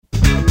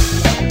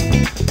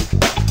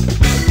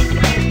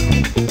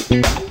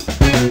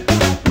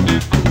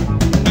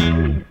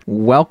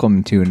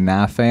welcome to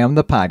NAFAM,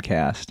 the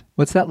podcast.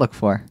 What's that look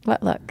for?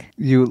 What look?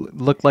 You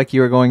looked like you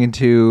were going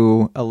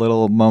into a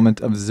little moment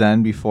of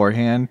zen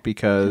beforehand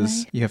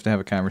because you have to have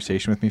a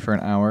conversation with me for an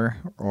hour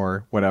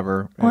or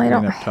whatever. Well, I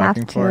don't have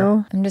to.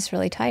 For. I'm just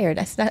really tired.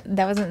 That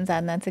wasn't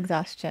zen. That's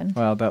exhaustion.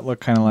 Well, that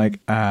looked kind of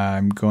like,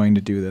 I'm going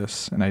to do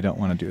this, and I don't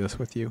want to do this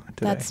with you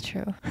today. That's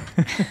true.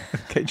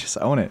 Okay, just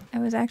own it. I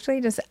was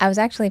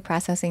actually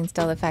processing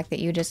still the fact that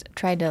you just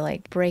tried to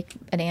like break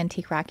an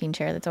antique rocking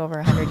chair that's over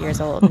 100 years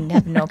old and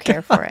have no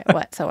care for it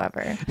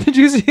whatsoever. Did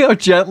you see how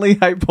gently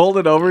I pulled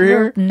it over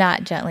here?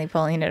 Not gently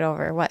pulling it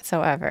over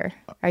whatsoever.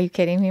 Are you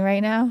kidding me right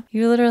now?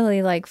 You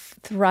literally like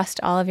thrust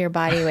all of your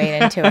body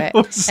weight into it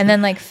and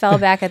then like fell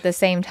back at the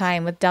same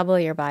time with double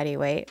your body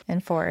weight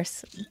and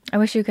force. I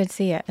wish you could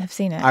have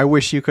seen it. I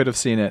wish you could have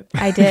seen it.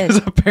 I did.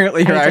 Because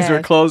apparently your eyes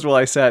were closed while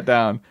I sat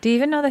down. Do you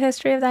even know the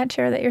history of that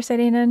chair that you're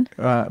sitting in?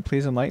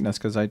 Please enlighten us,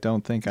 because I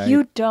don't think I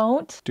You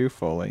don't? do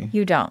fully.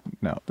 You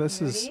don't? No.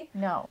 This Rudy? is...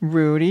 No.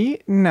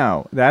 Rudy?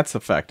 No. That's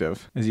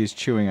effective, as he's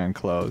chewing on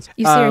clothes.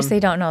 You seriously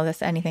don't know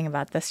anything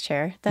about this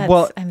chair?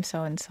 I'm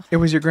so insulted. It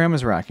was your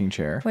grandma's rocking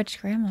chair. Which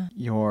grandma?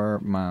 Your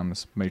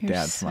mom's,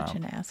 dad's mom. You're such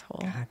an asshole.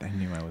 God, I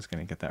knew I was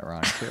going to get that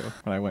wrong, too,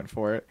 when I went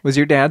for it. Was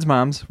your dad's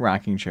mom's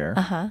rocking chair?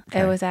 Uh-huh.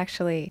 Okay. It was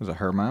actually... Was it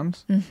her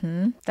mom's?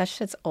 Mm-hmm. That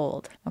shit's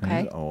old,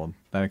 okay? It is old.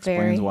 That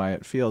explains why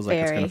it feels like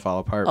it's going to fall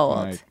apart old.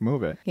 when I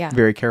move it. Yeah.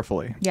 Very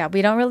carefully. Yeah,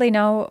 we don't really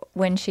know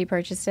when she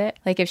purchased it,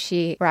 like if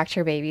she rocked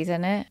her babies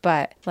in it.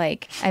 But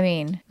like, I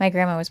mean, my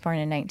grandma was born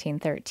in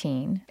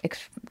 1913. It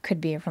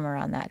could be from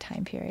around that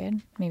time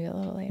period, maybe a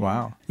little later.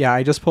 Wow. Yeah,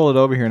 I just pulled it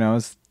over here and I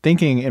was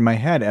thinking in my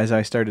head as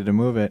I started to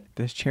move it,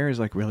 this chair is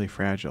like really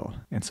fragile.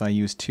 And so I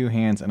used two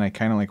hands and I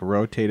kind of like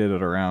rotated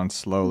it around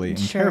slowly and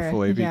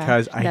carefully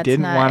because I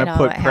didn't want to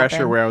put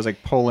pressure where I was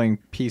like pulling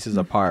pieces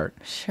apart.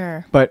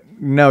 Sure. But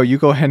no, you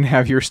go ahead and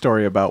have your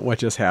story about what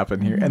just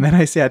happened here. And then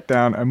I sat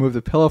down, I moved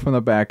the pillow from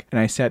the back and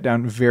I sat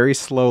down very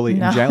slowly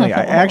and gently.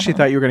 I actually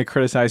thought you were going to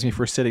criticize me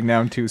for sitting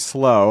down too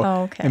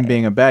slow and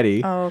being a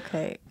Betty.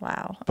 Okay.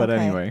 Wow. But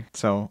anyway,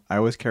 so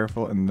I was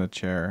careful in the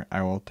chair.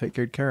 I will take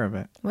good care of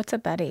it. What's a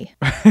Betty?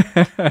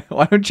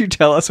 Why don't you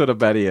tell us what a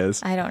Betty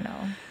is? I don't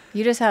know.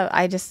 You just have.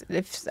 I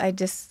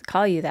just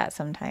call you that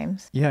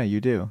sometimes. Yeah,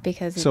 you do.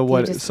 Because so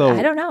what?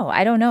 I don't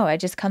know. It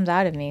just comes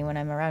out of me when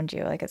I'm around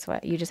you. Like it's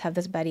what you just have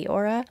this Betty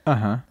aura.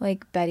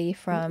 Like Betty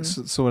from.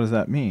 So what does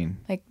that mean?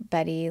 Like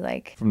Betty,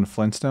 like from the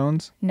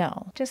Flintstones?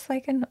 No, just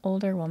like an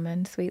older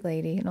woman, sweet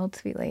lady, an old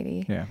sweet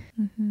lady. Yeah,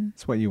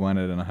 it's what you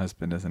wanted in a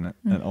husband, isn't it?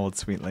 An old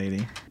sweet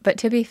lady. But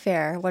to be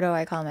fair, what do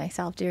I call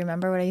myself? Do you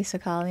remember what I used to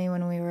call me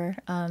when we were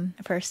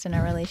first in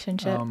our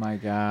relationship? Oh my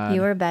God.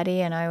 You were Betty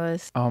and I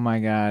was. Oh my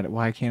God.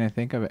 Why can't I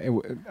think of it?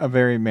 A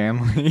very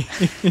manly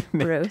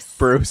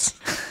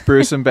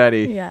Bruce and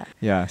Betty. Yeah.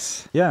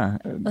 Yes. Yeah.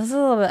 This is a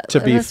little bit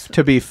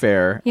to be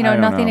fair. You know,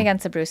 nothing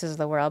against the Bruces of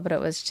the world, but it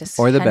was just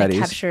or the kind Bettys. of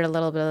captured a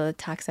little bit of the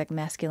toxic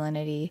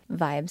masculinity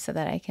vibe so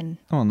that I can.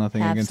 Well,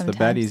 nothing against sometimes.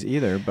 the Bettys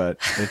either, but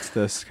it's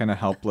this kind of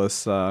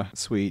helpless,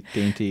 sweet,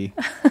 dainty.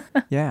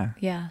 Yeah.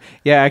 Yeah.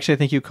 Yeah. Actually, I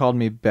think you called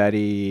me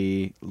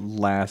Betty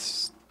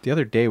the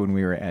other day when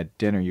we were at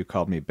dinner. You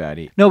called me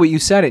Betty. No, but you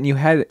said it, and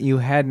you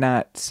had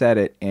not said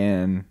it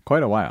in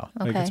quite a while.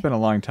 Okay. Like it's been a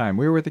long time.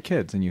 We were with the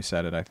kids, and you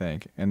said it, I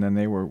think. And then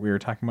we were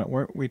talking about.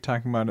 Weren't we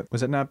talking about it?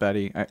 Was it not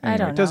Betty? I don't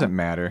know. It doesn't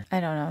matter. I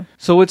don't know.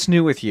 So what's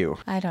new with you?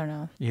 I don't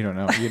know. You don't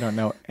know. You don't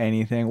know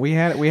anything. We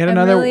had I'm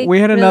another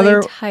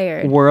really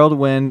tired.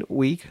 whirlwind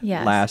week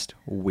Yes. last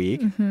week.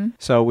 Mm-hmm.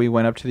 So we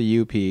went up to the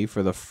UP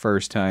for the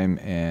first time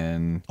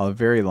in a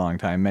very long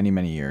time,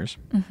 many years.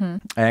 Mm-hmm.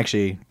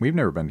 Actually, we've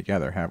never been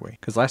together, have we?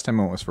 Because last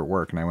time I went was for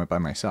work and I went by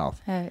myself.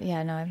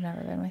 Yeah, no, I've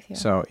never been with you.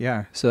 So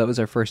that was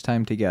our first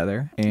time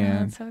together,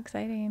 and that's so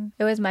exciting.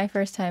 It was my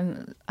first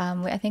time.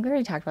 I think we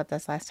already talked about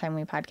this last time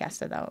we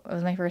podcasted, though. It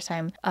was my first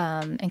time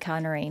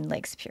encountering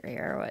Lake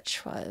Superior,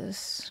 which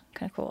was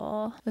kind of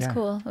cool. It was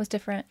cool. It was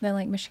different than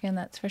Lake Michigan,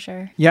 that's for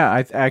sure. Yeah,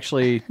 I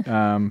actually,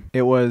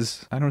 it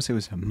was. I don't want to say it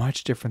was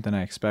much different than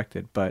I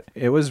expected, but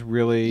it was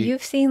really.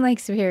 You've seen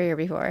Lake Superior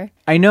before.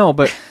 I know,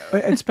 but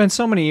it's been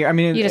so many years. I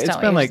mean, you just it's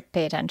don't been like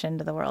pay attention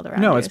to the world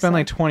around. No, it's been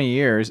like 20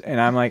 years, and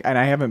I'm like, and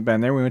I haven't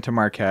been there. We went to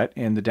Marquette,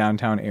 and the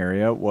downtown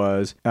area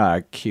was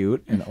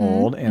cute and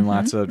old, and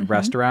lots of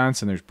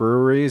restaurants, and there's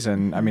breweries,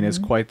 and I mean, it's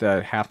quite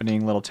the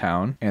happening little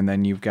town. And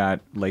then you've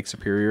got Lake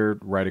Superior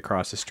right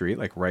across the street,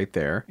 like right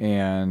there,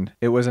 and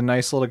it was a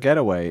nice little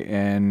getaway.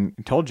 And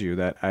I told you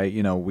that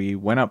we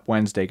went up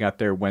Wednesday, got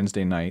there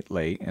Wednesday night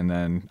late, and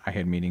then I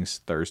had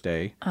meetings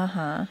Thursday,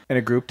 and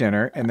a group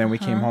dinner, and then we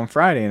came home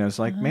Friday, and I was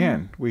like,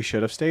 man, we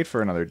should have stayed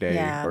for another day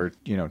or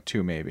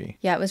two maybe.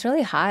 Yeah, it was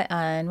really hot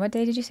on, what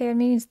day did you say our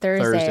meeting?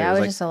 Thursday. Thursday. I was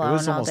It was just like- it alone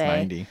was all almost day.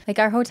 90. Like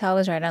our hotel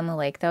was right on the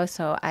lake though,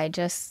 so I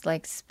just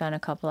like spent a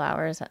couple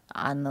hours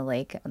on the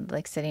lake,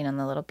 like sitting on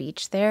the little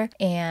beach there,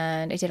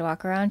 and I did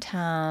walk around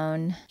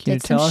town,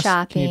 did some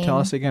shopping. Can you tell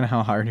us again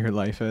how hard your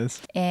life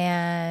is?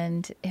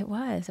 And it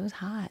was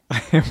hot.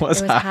 It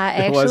was hot.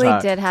 I It was actually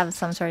hot. did have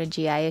some sort of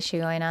GI issue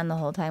going on the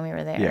whole time we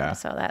were there. Yeah.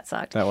 So that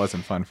sucked. That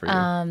wasn't fun for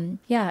you.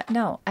 Yeah,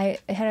 no,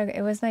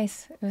 it was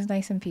nice. It was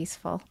nice and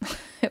peaceful.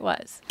 It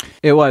was.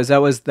 It was.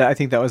 I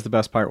think that was the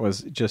best part,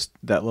 was just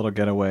that little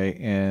getaway.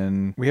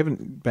 And we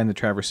haven't been to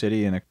Traverse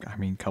City in a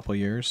couple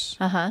years.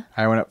 Uh-huh.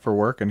 I went up for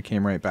work and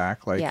came right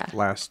back Yeah.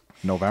 last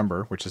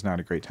November, which is not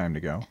a great time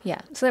to go.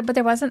 Yeah. So, but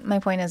there wasn't, my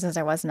point is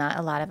there was not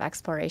a lot of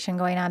exploration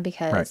going on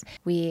because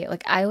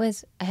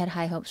I had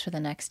high hopes for the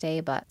next day,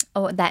 but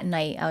that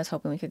night I was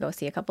hoping we could go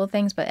see a couple of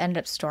things, but it ended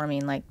up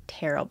storming like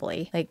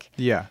terribly. Like,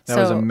 Yeah, that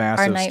was a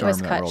massive our night storm was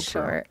that cut rolled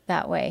through. short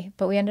that way,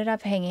 but we ended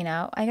up hanging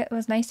out. It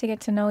was nice to get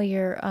to know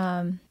your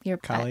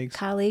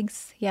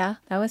colleagues. Yeah,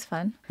 that was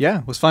fun. Yeah,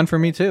 it was fun for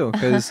me too,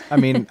 because I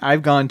mean,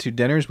 I've gone to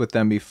dinners with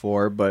them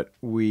before, but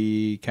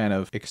we kind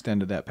of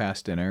extended that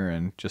past dinner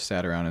and just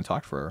sat around and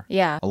talked for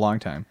a long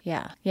time.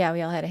 Yeah.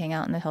 We all had to hang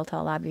out in the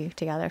hotel lobby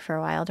together for a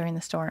while during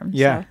the storm.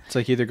 Yeah, So. it's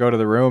like either go to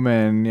the room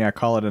and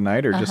call it a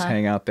night, or just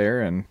hang out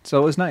there, and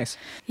so it was nice.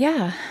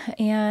 Yeah,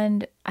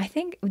 and I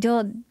think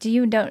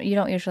you don't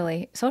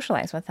usually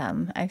socialize with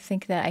them. I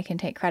think that I can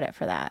take credit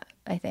for that.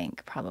 I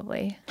think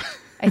probably.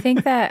 I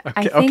think that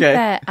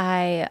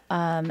I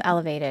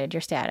elevated your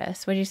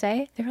status. Would you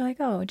say? They were like,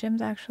 "Oh,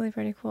 Jim's actually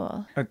pretty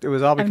cool." It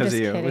was all because of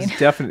just you.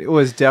 kidding. It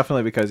was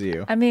definitely because of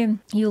you. I mean,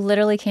 you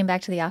literally came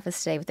back to the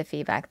office today with the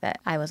feedback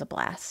that I was a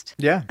blast.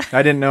 Yeah,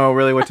 I didn't know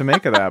really what to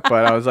make of that,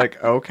 but I was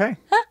like, okay,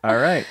 all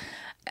right.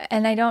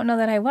 And I don't know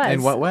that I was.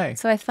 In what way?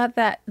 So I thought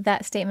that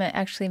statement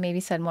actually maybe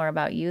said more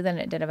about you than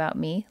it did about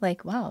me.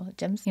 Like, wow,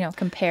 Jim's,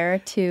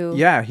 compared to...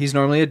 Yeah, he's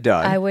normally a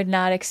dud. I would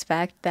not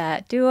expect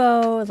that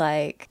duo,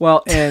 like...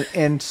 Well,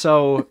 and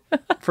so,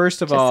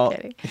 first of Just all...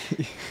 kidding.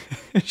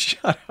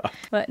 Shut up.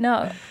 But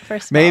no,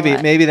 first of Maybe all...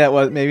 that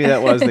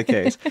was the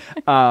case.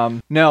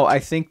 No, I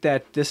think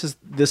that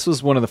this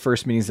was one of the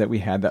first meetings that we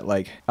had that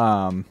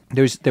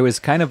there was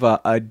kind of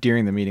a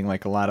during the meeting,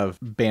 like a lot of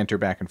banter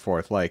back and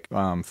forth, like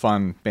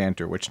fun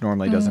banter, which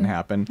normally doesn't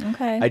happen.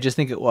 Okay. I just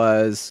think it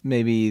was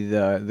maybe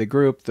the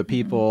group, the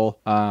people.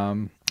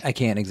 I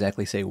can't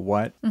exactly say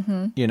what,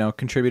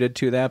 contributed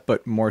to that,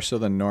 but more so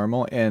than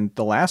normal. And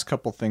the last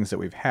couple things that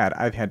we've had,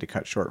 I've had to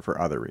cut short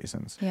for other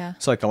reasons. Yeah.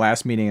 So like the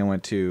last meeting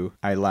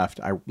I left.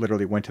 I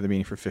literally went to the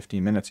meeting for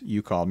 15 minutes.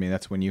 You called me.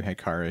 That's when you had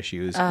car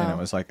issues. And it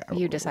was like...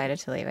 You decided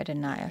to leave. I did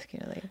not ask you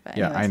to leave. But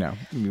Yeah,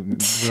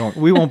 anyways. I know.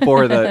 We won't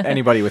bore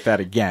anybody with that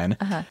again.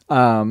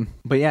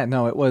 But yeah,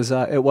 no, it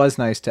was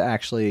nice to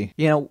actually,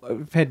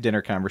 we've had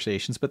dinner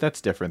conversations, but that's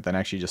different than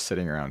actually just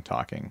sitting around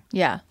talking.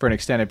 Yeah. For an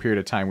extended period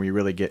of time where you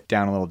really get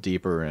down a little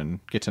deeper and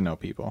get to know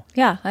people.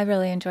 Yeah, I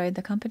really enjoyed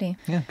the company.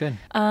 Yeah, good.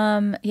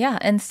 Yeah,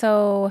 and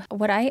so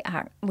what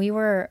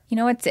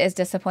is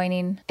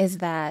disappointing is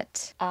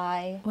that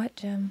what,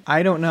 Jim?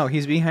 I don't know.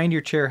 He's behind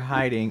your chair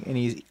hiding, and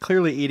he's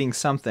clearly eating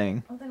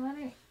something. Well, then why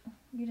don't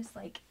you just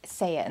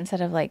say it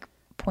instead of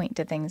point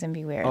to things and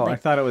be weird? Oh, I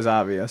thought it was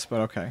obvious,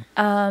 but okay.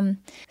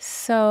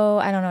 So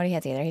I don't know what he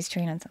has either. He's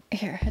chewing on something.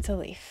 Here, it's a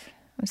leaf.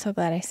 I'm so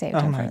glad I saved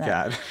him Oh my from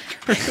that.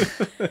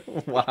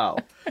 God. Wow.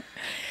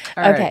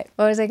 All Okay, right.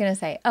 what was I going to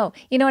say? Oh,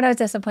 you know what I was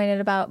disappointed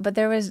about? But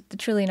there was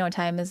truly no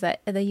time, is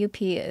that the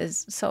UP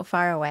is so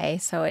far away.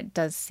 So it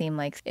does seem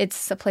like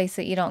it's a place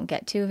that you don't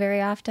get to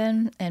very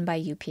often. And by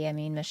UP, I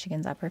mean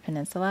Michigan's Upper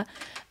Peninsula.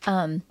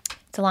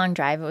 It's a long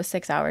drive. It was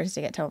 6 hours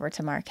to get over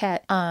to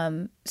Marquette.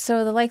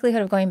 So the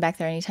likelihood of going back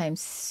there anytime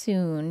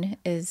soon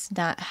is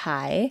not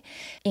high.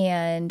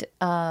 And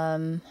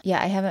I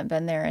haven't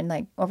been there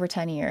in over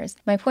 10 years.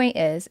 My point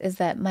is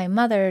that my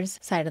mother's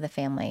side of the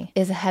family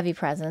is a heavy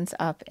presence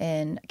up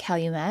in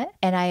Calumet,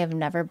 and I have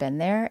never been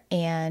there.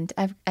 And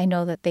I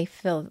know that they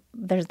fill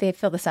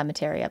the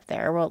cemetery up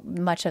there. Well,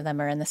 much of them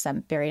are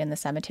buried in the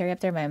cemetery up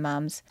there. My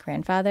mom's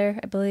grandfather,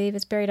 I believe,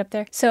 is buried up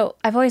there. So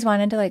I've always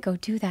wanted to go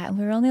do that. And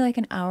we were only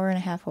an hour and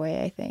a half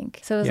away, I think.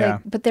 So it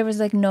was but there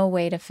was no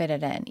way to fit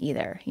it in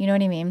either. You know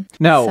what I mean?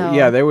 No, So-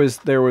 yeah, there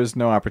was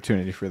no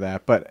opportunity for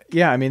that. But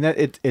yeah, I mean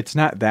it's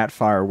not that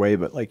far away,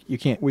 but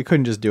we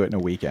couldn't just do it in a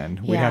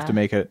weekend. We'd have Yeah. to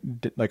make it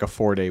a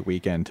 4-day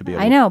weekend to be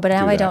able I know, but to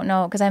now do I that. don't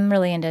know because I'm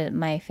really into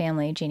my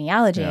family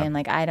genealogy Yeah. and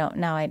I don't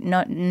know.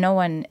 No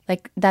one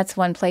that's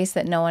one place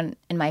that no one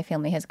in my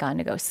family has gone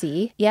to go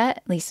see yet,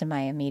 at least in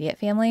my immediate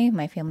family,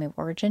 my family of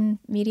origin,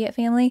 immediate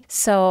family.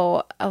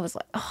 So I was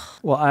like, oh,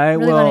 Well, I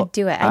really will want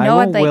to do it. I know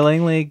will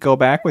willingly go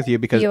back with you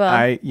because You will.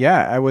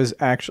 I was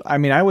actually, I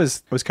mean, I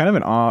was kind of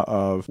in awe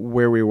of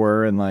where we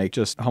were and like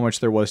just how much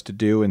there was to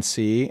do and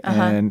see.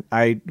 And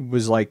I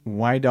was like,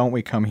 why don't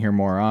we come here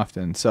more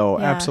often? So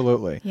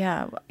absolutely.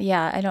 Yeah.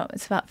 I don't,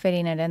 it's about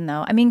fitting it in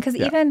though. I mean, because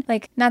even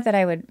like, not that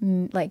I would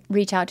like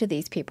reach out to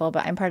these people,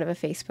 but I'm part of a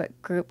Facebook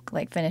group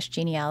like Finnish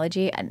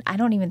Genealogy. And I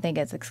don't even think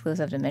it's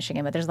exclusive to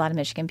Michigan, but there's a lot of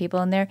Michigan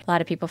people in there, a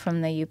lot of people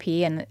from the UP.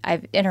 And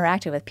I've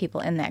interacted with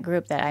people in that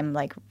group that I'm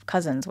like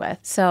cousins with.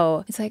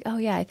 So it's like, oh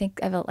yeah, I think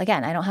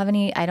again, I don't have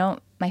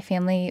my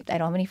family, I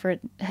don't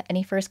have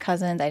any first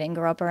cousins. I didn't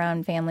grow up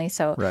around family.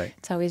 So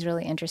it's always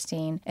really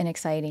interesting and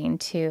exciting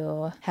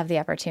to have the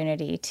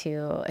opportunity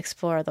to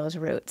explore those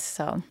routes.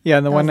 So yeah,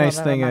 and the one nice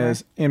thing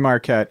is in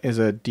Marquette is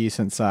a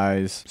decent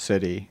size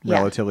city,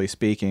 relatively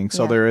speaking.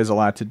 So there is a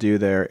lot to do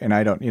there. And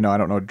I don't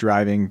know,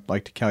 driving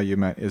like to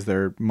Calumet, is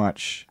there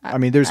much? I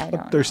mean, there's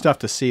stuff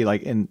to see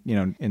like in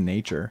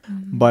nature,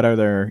 but are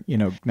there,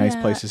 nice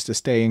places to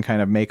stay and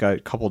kind of make a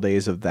couple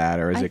days of that?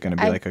 Or is it going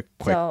to be like a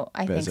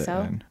quick visit? Think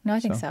so. No, I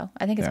think so.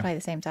 I think it's probably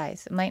the same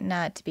size. It might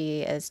not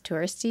be as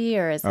touristy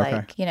or as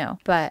like,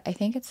 but I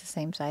think it's the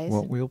same size.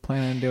 Well, we'll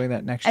plan on doing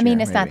that next year. I mean,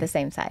 it's not the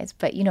same size,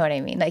 but you know what I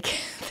mean? Like,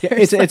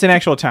 it's an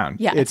actual town.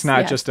 Yes, it's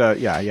not just a,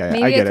 Maybe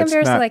I get it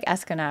compares to like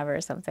Escanaba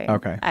or something.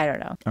 Okay. I don't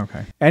know.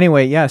 Okay.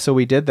 Anyway, so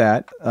we did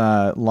that.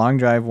 Long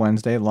drive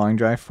Wednesday, long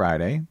drive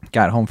Friday.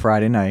 Got home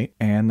Friday night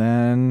and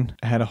then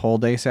had a whole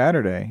day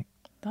Saturday.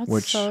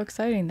 That's so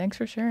exciting. Thanks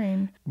for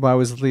sharing. Well, I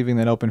was leaving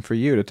that open for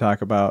you to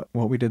talk about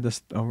what we did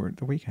this over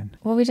the weekend.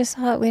 Well, we just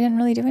saw it. We didn't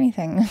really do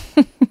anything.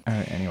 All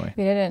right, anyway.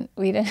 We didn't.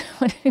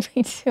 What did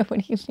we do? What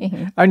do you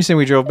mean? I'm just saying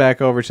we drove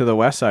back over to the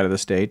west side of the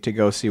state to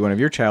go see one of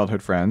your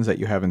childhood friends that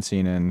you haven't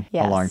seen in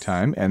a long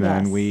time. And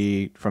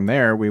then from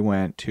there, we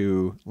went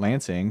to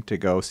Lansing to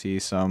go see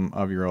some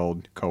of your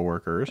old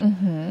coworkers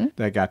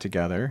that got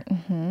together.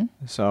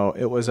 So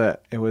it was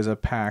a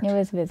packed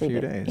few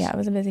days. Yeah, it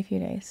was a busy few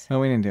days. No,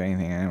 we didn't do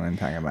anything. I didn't want to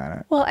talk about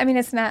it. Well, I mean,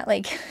 it's not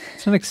like...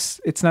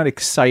 it's not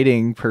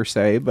exciting per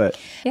se, but...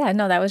 Yeah,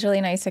 no, that was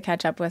really nice to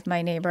catch up with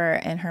my neighbor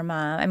and her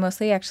mom. I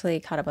mostly actually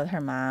caught up with her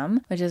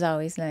mom, which is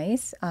always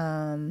nice.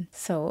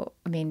 So,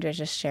 I mean, we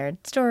just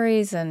shared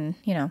stories and,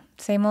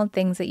 same old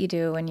things that you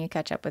do when you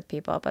catch up with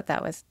people. But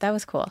that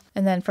was cool.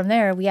 And then from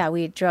there, we got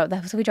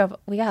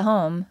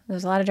home. There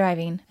was a lot of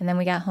driving. And then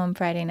we got home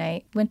Friday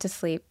night, went to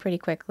sleep pretty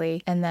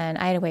quickly. And then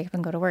I had to wake up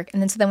and go to work.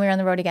 And then we were on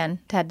the road again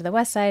to head to the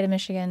west side of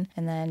Michigan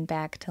and then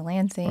back to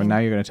Lansing. Well, now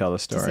you're going to tell the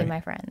story. To see my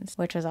friends,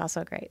 which was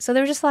also great. So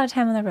there was just a lot of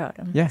time on the road.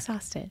 I'm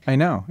exhausted. I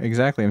know,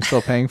 exactly. I'm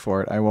still paying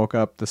for it. I woke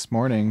up this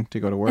morning to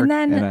go to work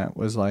and it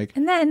was like...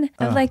 And then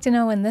I'd like to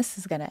know when this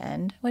is going to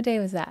end. What day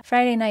was that?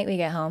 Friday night we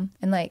get home.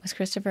 And was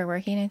Christopher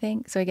working, I think?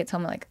 So he gets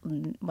home at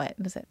what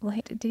was it? Well,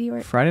 did he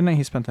work? Friday night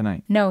he spent the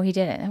night. No, he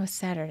didn't. It was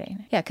Saturday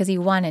night. Yeah, because he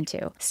wanted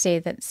to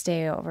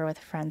stay over with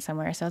a friend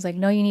somewhere. So I was like,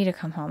 no, you need to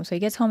come home. So he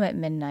gets home at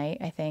midnight,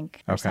 I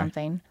think, or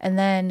something. And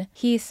then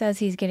he says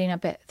he's getting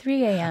up at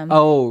 3 a.m.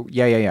 Oh,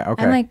 yeah.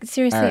 Okay. I'm like,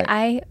 seriously,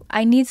 right.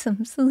 I need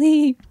some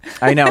sleep.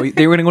 I know.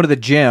 They were going to go to the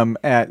gym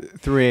at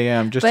 3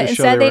 a.m. just to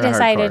show they were hardcore. But instead they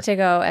decided to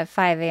go at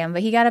 5 a.m.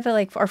 But he got up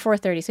at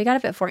 4:30. So he got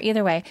up at 4.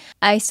 Either way,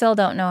 I still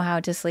don't know how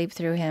to sleep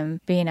through him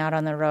being out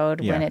on the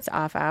road when it's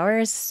off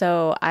hours.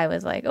 So I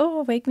was like,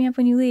 oh, wake me up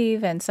when you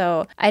leave. And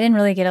so I didn't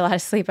really get a lot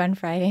of sleep on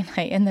Friday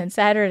night. And then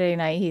Saturday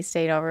night he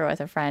stayed over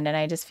with a friend. And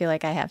I just feel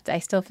like I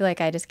still feel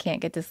like I just can't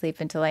get to sleep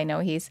until I know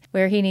he's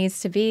where he needs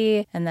to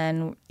be. And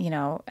then,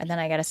 and then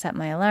I got to set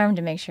my alarm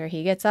to make sure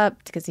he gets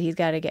up because he's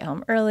got to get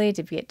home early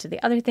to get to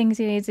the other things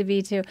he needs to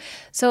be to.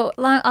 So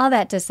all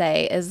that to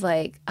say is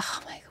like, oh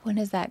my God, when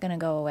is that going to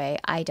go away?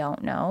 I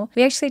don't know.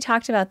 We actually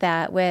talked about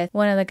that with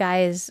one of the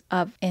guys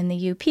up in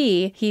the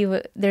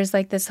UP. There's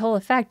like this whole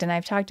effect, and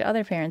I've talked to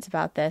other parents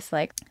about this,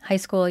 like high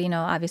school,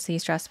 obviously you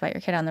stress about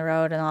your kid on the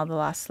road and all the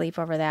lost sleep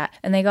over that.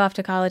 And they go off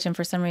to college and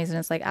for some reason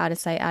it's like out of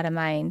sight, out of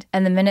mind.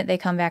 And the minute they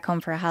come back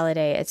home for a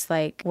holiday, it's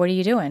like, what are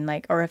you doing?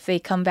 Like, or if they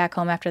come back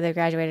home after they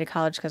graduated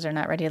college because they're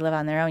not ready to live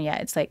on their own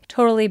yet, it's like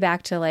totally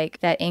back to like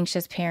that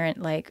anxious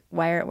parent, like,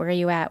 where are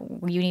you at?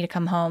 You need to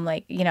come home,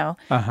 like,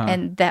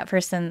 and that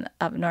person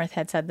up north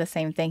had said the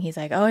same thing. He's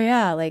like, oh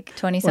yeah, like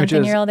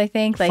 20-something-year-old, I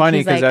think. Like,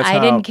 he's like, I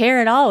didn't care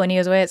at all when he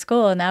was away at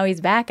school, and now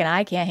he's back, and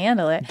I can't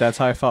handle it. That's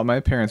how I felt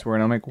my parents were,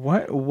 and I'm like,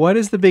 what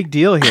is the big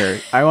deal here?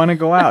 I want to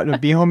go out and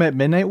be home at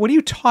midnight. What are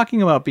you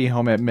talking about, be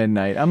home at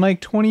midnight? I'm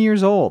like 20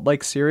 years old.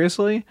 Like,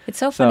 seriously? It's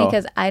so funny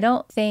because I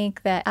don't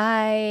think that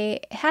I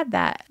had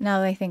that,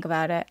 now that I think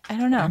about it. I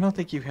don't know. I don't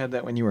think you had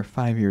that when you were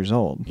 5 years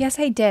old. Yes,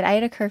 I did. I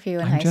had a curfew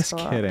in high school.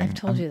 I'm just kidding. I've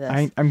told you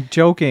this. I'm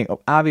joking.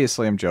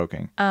 Obviously, I'm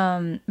joking.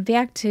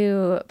 Back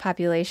to to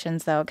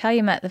populations, though,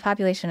 Calumet, the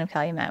population of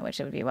Calumet, which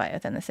would be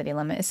within the city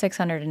limit, is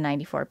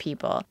 694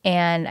 people.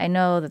 And I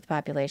know that the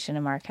population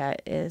of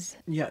Marquette is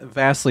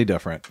vastly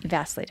different.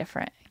 Vastly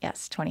different.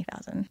 Yes,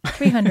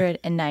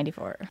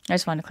 20,394. I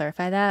just wanted to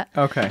clarify that.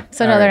 Okay.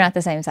 So no, they're not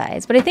the same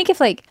size. But I think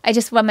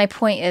what my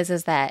point is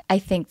that I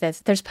think that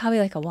there's probably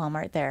like a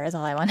Walmart there is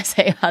all I want to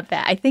say about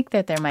that. I think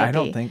that there might be. I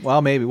don't think,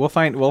 well, maybe we'll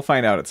find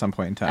out at some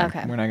point in time.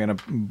 Okay. We're not going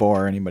to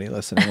bore anybody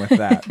listening with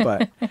that.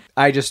 But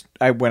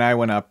when I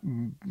went up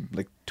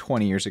like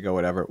 20 years ago,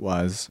 whatever it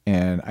was,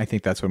 and I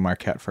think that's when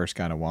Marquette first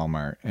got a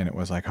Walmart, and it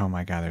was like, oh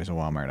my God, there's a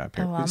Walmart up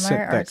here. A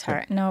Walmart or a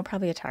Target? No,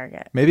 probably a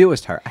Target. Maybe it was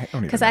Target. I don't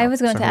even know. Because I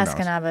was going to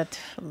Escanaba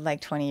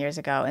like 20 years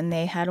ago, and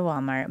they had a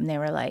Walmart, and they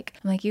were like,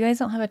 I'm like, you guys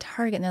don't have a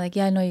Target? And they're like,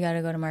 yeah, no, you got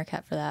to go to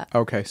Marquette for that.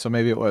 Okay, so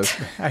maybe it was.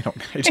 I don't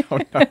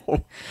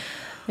know.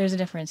 There's a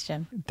difference,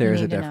 Jim. There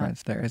is a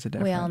difference. There is a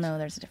difference. We all know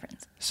there's a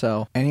difference.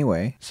 So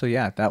anyway,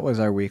 that was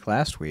our week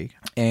last week.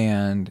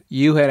 And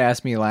you had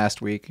asked me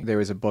last week, there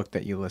was a book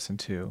that you listened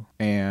to,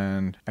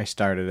 and I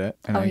started it.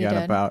 And I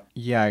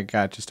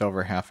got just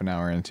over half an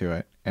hour into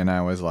it. And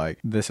I was like,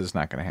 this is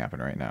not going to happen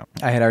right now.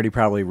 I had already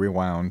probably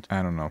rewound,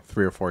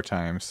 3 or 4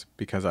 times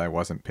because I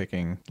wasn't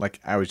picking,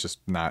 I was just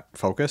not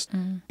focused.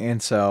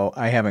 And so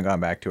I haven't gone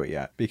back to it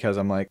yet because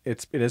I'm like,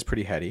 it is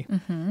pretty heady.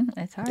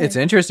 It's hard. It's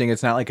interesting.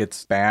 It's not like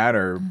it's bad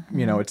or,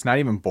 it's not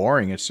even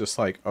boring. It's just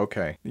like,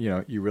 okay,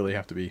 you really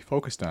have to be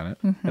focused on it.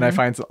 And I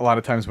find a lot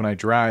of times when I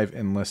drive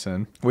and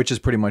listen, which is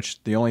pretty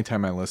much the only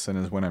time I listen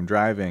is when I'm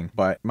driving,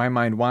 but my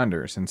mind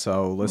wanders. And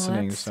so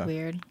listening. That's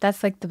weird.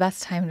 That's like the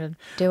best time to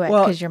do it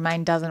because your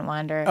mind doesn't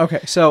wander. Okay,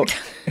 so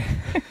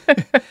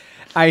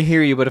I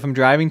hear you, but if I'm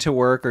driving to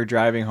work or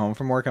driving home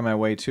from work on my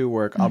way to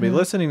work, I'll be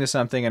listening to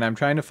something and I'm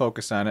trying to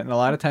focus on it. And a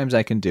lot of times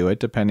I can do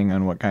it depending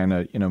on what kind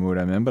of, mood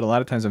I'm in. But a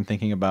lot of times I'm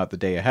thinking about the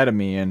day ahead of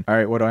me and, all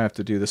right, what do I have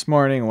to do this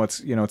morning?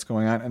 What's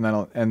going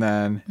on? And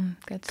then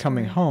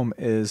coming home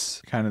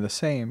is kind of the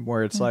same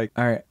where it's like,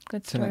 all right.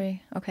 Good story.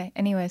 Tonight. Okay.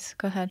 Anyways,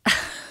 go ahead.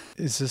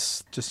 Is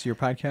this just your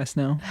podcast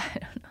now? I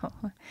don't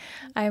know.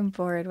 I'm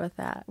bored with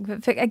that.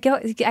 I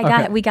got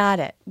it. We got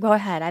it. Go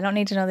ahead. I don't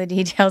need to know the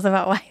details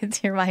about why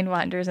your mind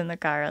wanders in the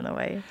car on the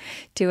way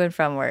to and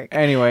from work.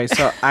 Anyway,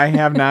 so I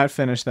have not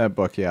finished that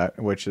book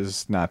yet, which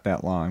is not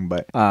that long.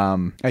 But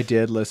I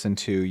did listen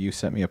to, you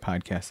sent me a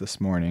podcast this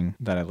morning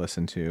that I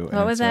listened to.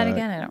 What was that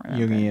again? I don't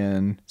remember. It's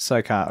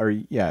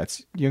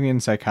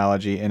Jungian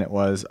psychology, and it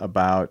was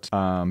about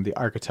the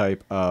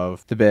archetype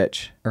of the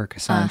bitch or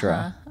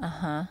Cassandra.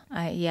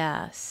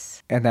 Yes.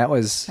 And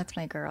that's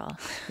my girl.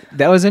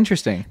 That was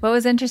interesting. What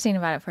was interesting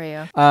about it for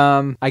you?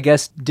 I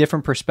guess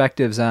different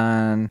perspectives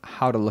on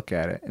how to look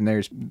at it. And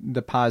there's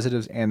the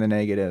positives and the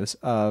negatives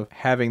of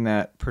having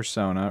that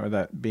persona or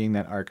that being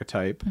that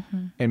archetype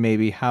and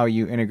maybe how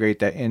you integrate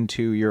that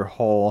into your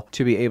whole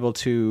to be able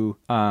to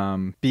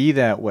be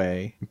that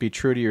way, be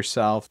true to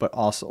yourself, but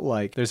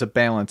also there's a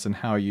balance in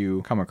how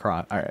you come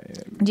across.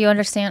 Do you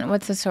understand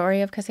what's the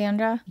story of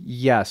Cassandra?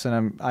 Yes.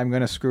 And I'm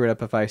going to screw it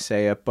up if I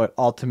say it, but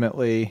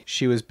ultimately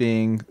she was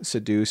being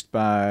seduced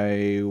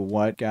by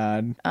what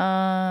god?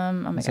 Oh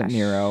my gosh. Is it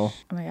Nero?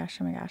 Oh my gosh.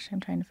 I'm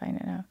trying to find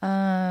it now.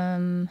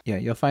 Yeah,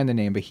 you'll find the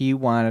name, but he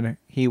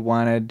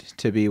wanted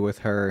to be with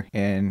her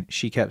and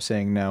she kept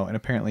saying no, and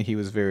apparently he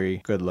was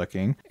very good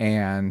looking,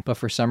 but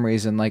for some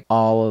reason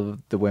all of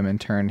the women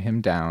turned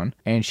him down,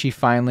 and she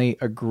finally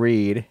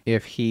agreed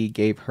if he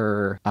gave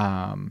her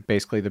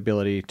basically the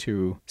ability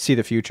to see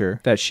the future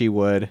that she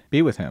would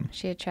be with him.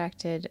 She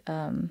attracted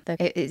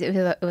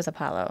it was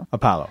Apollo.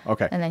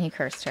 Okay. And then he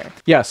cursed her.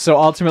 Yeah, so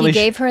ultimately he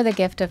gave her the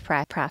gift of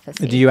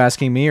prophecy. Do you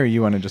asking me or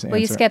you want to just answer? Well,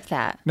 you skipped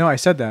that. No, I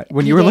said that.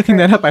 When you were looking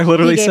that up, I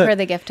literally said... He gave her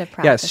the gift of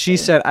prophecy. Yes, she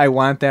said, I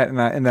want that,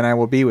 and then I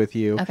will be with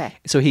you. Okay.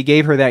 So he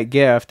gave her that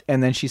gift,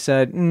 and then she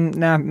said,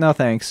 no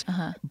thanks.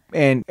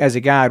 And as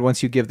a god,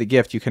 once you give the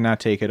gift, you cannot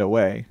take it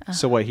away.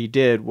 So what he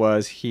did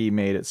was he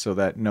made it so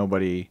that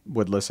nobody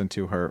would listen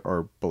to her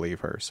or believe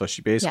her. So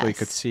she basically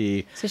could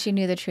see... So she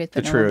knew the truth,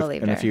 but no one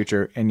believed her. In the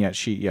future, and yet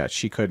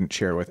she couldn't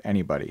share with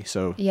anybody.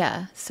 So...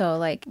 Yeah, so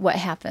what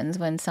happens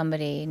when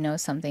somebody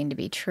knows something to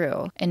be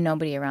true and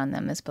nobody around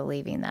them is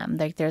believing them?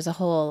 There's a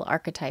whole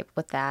archetype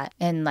with that.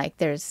 And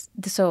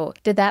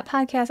did that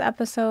podcast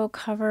episode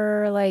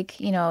cover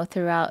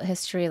throughout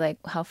history,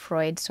 how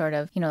Freud sort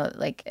of,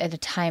 at a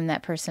time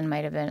that person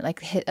might have been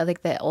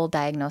like the old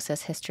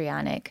diagnosis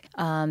histrionic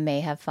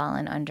may have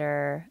fallen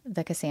under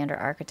the Cassandra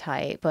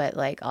archetype, but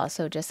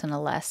also just in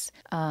a less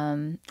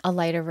a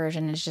lighter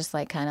version is just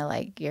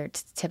your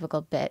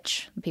typical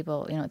bitch.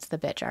 People, it's the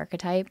bitch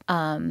archetype.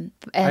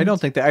 I don't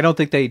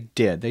think they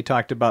did. They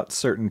talked about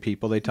certain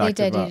people. They did.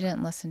 You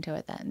didn't listen to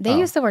it then. They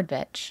used the word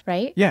bitch,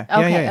 right? Yeah.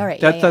 Okay. Yeah. All right.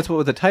 That's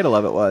what the title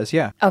of it was.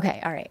 Yeah.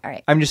 Okay. All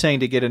right. I'm just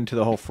saying to get into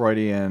the whole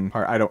Freudian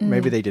part.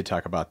 Maybe they did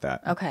talk about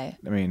that. Okay.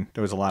 I mean,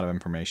 there was a lot of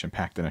information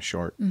packed within a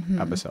short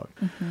episode.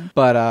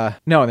 But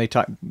no,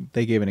 and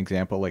they gave an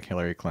example like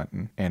Hillary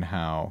Clinton and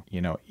how,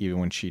 you know, even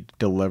when she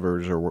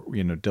delivers or,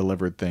 you know,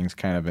 delivered things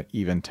kind of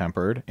even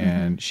tempered,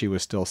 and she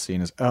was still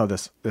seen as, oh,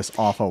 this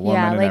awful woman.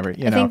 Yeah, and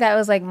like, I think that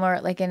was like more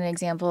like an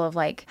example of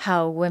like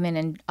how women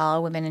and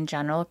all women in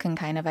general can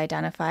kind of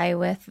identify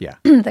with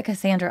the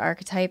Cassandra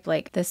archetype.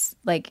 Like this,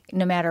 like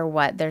no matter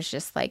what, there's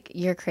just like,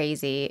 you're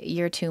crazy,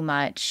 you're too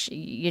much,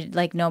 you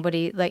like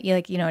nobody, like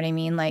you know what I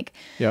mean? Like,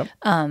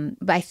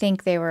 but I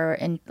think they were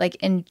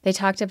they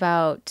talked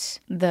about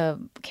the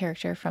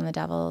character from The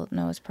Devil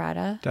Knows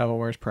Prada. Devil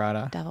Wears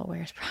Prada. Devil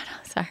Wears Prada.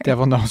 Sorry.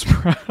 Devil Knows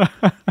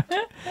Prada.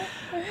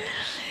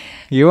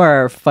 You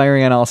are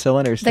firing on all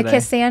cylinders today. The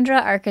Cassandra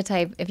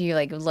archetype, if you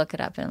like look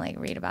it up and like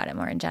read about it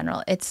more in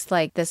general, it's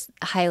like this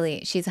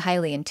she's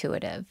highly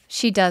intuitive.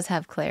 She does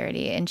have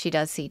clarity and she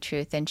does see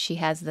truth and she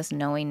has this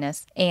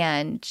knowingness,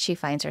 and she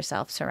finds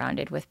herself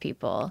surrounded with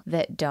people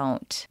that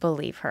don't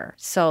believe her.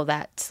 So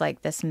that's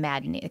like this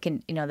maddening,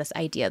 you know, this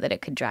idea that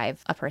it could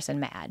drive a person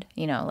mad,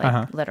 you know,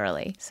 like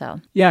literally.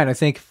 So yeah, and I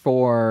think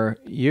for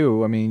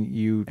you, I mean,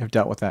 you have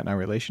dealt with that in our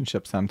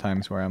relationship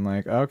sometimes where I'm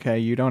like, okay,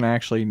 you don't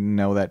actually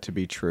know that to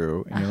be true.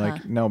 And you're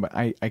like, no, but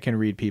I can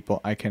read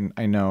people. I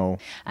know.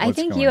 I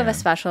think you have a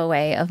special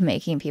way of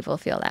making people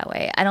feel that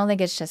way. I don't think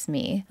it's just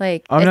me.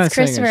 Like, it's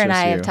Christopher and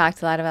I have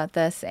talked a lot about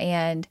this,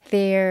 and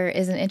there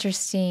is an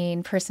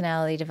interesting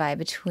personality divide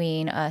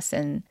between us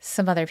and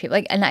some other people.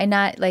 Like, and I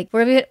not like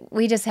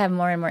we just have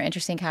more and more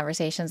interesting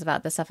conversations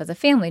about this stuff as a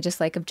family,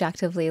 just like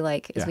objectively,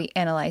 like as we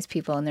analyze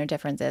people and their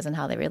differences and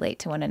how they relate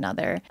to one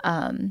another.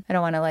 I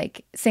don't want to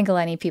like single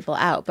any people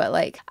out, but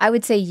like I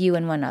would say you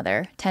and one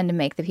other tend to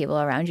make the people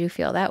around you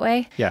feel that way.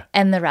 Yeah.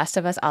 And the rest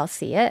of us all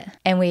see it.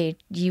 And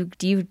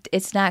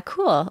it's not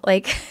cool.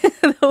 Like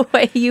the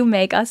way you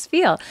make us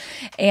feel.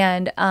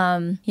 And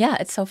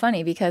it's so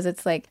funny because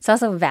it's like, it's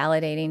also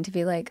validating to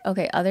be like,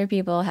 okay, other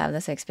people have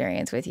this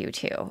experience with you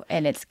too.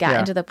 And it's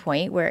gotten to the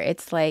point where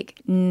it's like,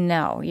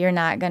 no, you're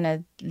not going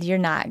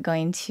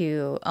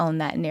to own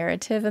that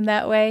narrative in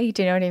that way.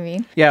 Do you know what I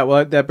mean? Yeah.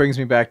 Well, that brings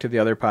me back to the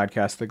other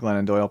podcast, the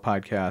Glennon Doyle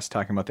podcast,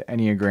 talking about the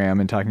Enneagram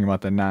and talking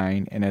about the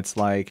 9. And it's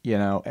like, you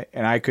know,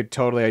 and I could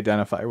totally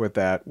identify with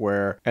that,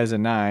 where as a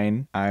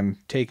 9, I'm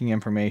taking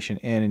information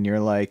in and you're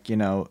like, you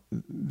know,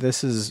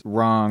 this is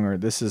wrong, or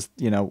this is,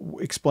 you know,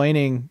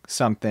 explaining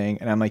something.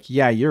 And I'm like,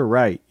 yeah, you're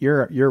right.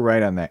 You're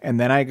right on that. And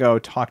then I go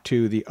talk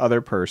to the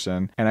other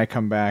person and I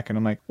come back and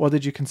I'm like, well,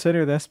 did you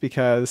consider this?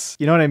 Because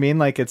you know what I mean?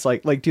 Like, it's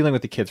like dealing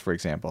with the kids, for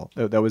example.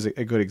 That was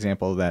a good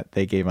example that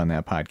they gave on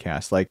that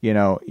podcast. Like, you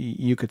know,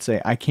 you could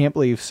say, I can't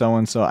believe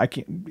so-and-so, I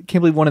can't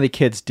believe one of the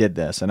kids did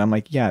this. And I'm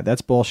like, yeah,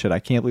 that's bullshit. I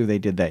can't believe they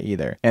did that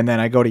either. And then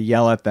I go to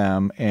yell at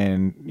them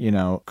and, you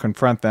know,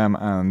 confront them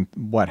on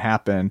what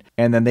happened.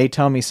 And then they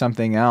tell me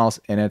something else.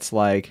 And it's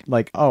like,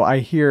 oh, I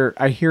hear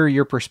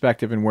your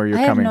perspective and where you're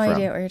coming from. I have no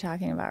idea what you're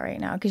talking about right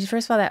now. Because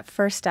first of all, that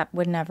first step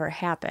would never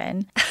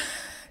happen.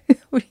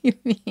 What do you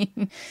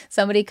mean?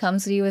 Somebody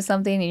comes to you with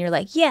something and you're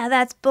like, yeah,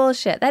 that's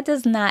bullshit. That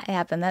does not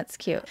happen. That's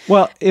cute.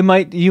 Well, you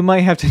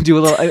might have to do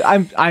a little,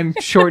 I'm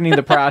shortening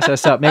the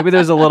process up. Maybe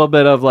there's a little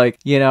bit of like,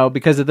 you know,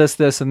 because of this,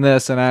 and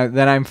this, and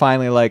then I'm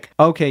finally like,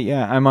 okay,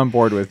 yeah, I'm on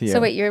board with you.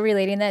 So wait, you're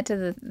relating that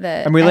to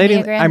the I'm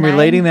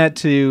relating that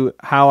to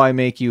how I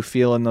make you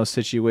feel in those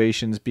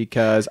situations,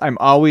 because I'm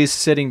always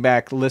sitting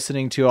back,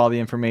 listening to all the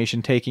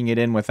information, taking it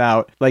in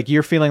without, like,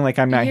 you're feeling like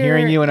I'm not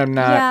hearing you and I'm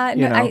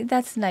not,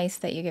 that's nice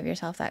that you give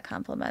yourself that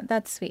compliment.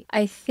 That's sweet.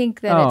 I think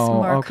that it's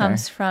more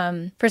comes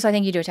from, first, I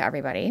think you do it to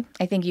everybody.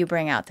 I think you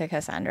bring out the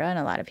Cassandra in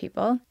a lot of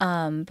people.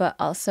 But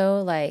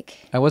also,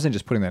 like, I wasn't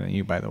just putting that on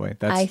you, by the way.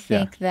 I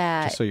think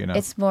that just so you know,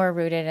 it's more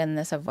rooted in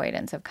this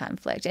avoidance of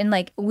conflict. And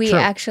like we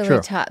actually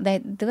talk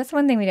that's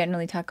one thing we didn't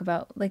really talk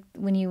about. Like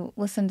when you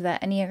listen to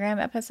that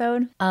Enneagram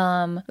episode,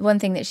 one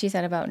thing that she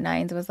said about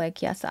 9s was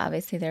like, yes,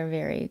 obviously they're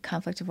very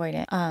conflict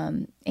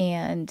avoidant.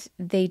 And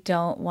they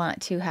don't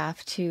want to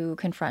have to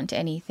confront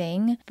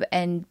anything.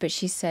 But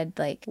she said,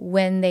 like,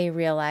 when they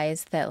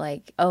realize that,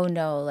 like, oh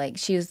no, like,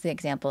 she used the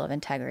example of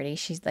integrity.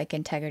 She's like,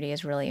 integrity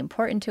is really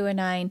important to a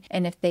 9.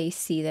 And if they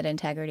see that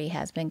integrity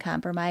has been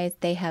compromised,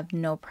 they have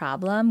no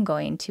problem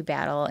going to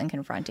battle and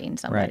confronting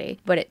somebody. Right.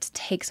 But it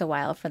takes a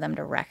while for them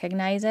to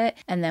recognize it.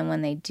 And then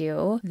when they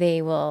do,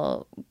 they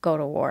will go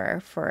to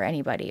war for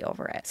anybody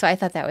over it. So I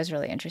thought that was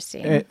really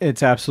interesting.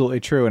 It's absolutely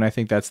true. And I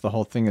think that's the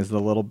whole thing, is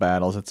the little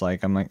battles. It's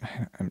like, I'm like,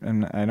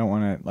 I don't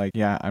want to, like,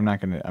 yeah, I'm not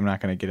going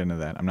to get into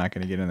that. I'm not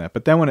going to get into that.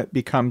 But then when it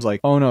becomes like,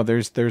 oh no,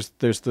 there's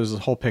this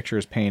whole picture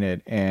is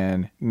painted,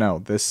 and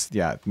no,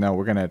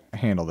 we're going to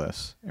handle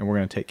this and we're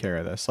going to take care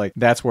of this. Like,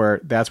 that's where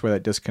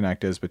that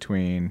disconnect is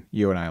between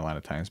you and I a lot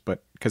of times.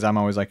 But because I'm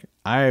always like,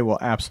 I will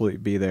absolutely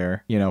be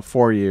there,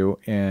 for you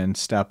and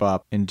step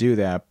up and do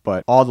that.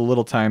 But all the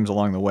little times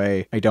along the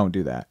way, I don't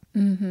do that.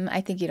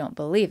 I think you don't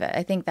believe it.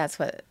 I think that's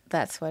what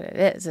it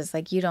is. It's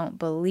like you don't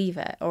believe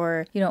it,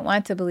 or you don't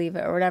want to believe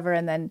it, or whatever.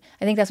 And then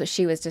I think that's what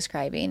she was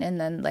describing. And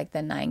then like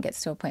the 9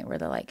 gets to a point where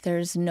they're like,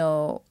 there's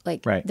no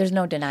there's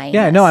no denying.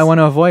 Yeah, this. no, I want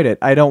to avoid it.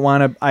 I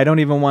don't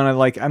even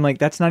want to I'm like,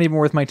 that's not even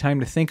worth my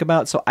time to think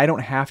about. So I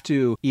don't have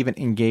to even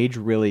engage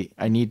really.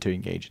 I need to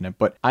engage in it,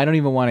 but I don't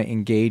even want to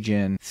engage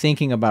in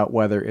thinking about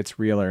whether it's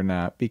real or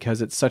not,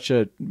 because it's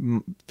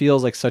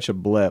feels like such a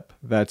blip.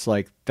 That's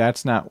like,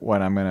 that's not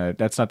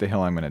the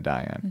hill I'm going to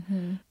die on.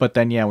 Mm-hmm. But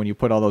then, when you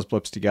put all those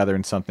blips together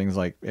and something's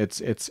like, it's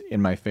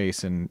in my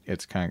face, and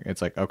it's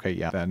like, okay,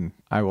 yeah, then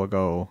I will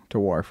go to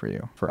war for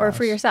you,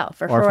 for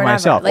yourself, or for whatever.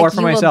 myself, like, or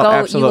for myself.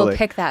 Absolutely. You will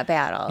pick that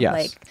battle.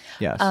 Yes.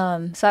 Yes.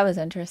 So that was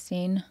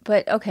interesting.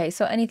 But okay.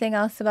 So anything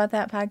else about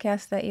that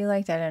podcast that you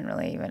liked? I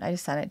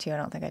just sent it to you. I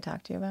don't think I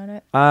talked to you about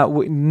it.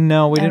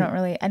 No, we didn't.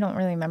 I don't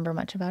really remember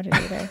much about it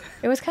either.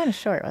 It was kind of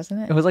short,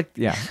 wasn't it?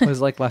 It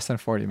was like less than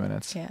 40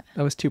 minutes. Yeah.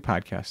 That was 2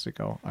 podcasts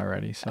ago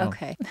already. So.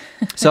 Okay.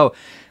 So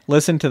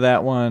listen to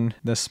that one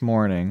this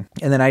morning.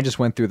 And then I just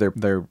went through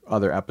their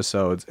other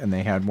episodes, and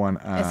they had one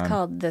on... It's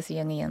called This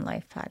Jungian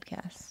Life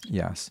Podcast.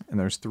 Yes. And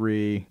there's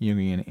 3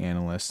 Jungian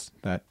analysts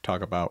that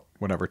talk about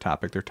whatever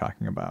topic they're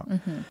talking about.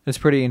 Mm-hmm. It's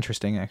pretty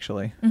interesting,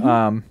 actually.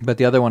 Mm-hmm. But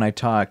the other one I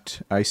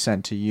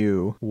sent to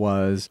you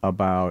was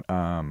about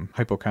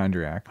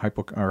hypochondriac,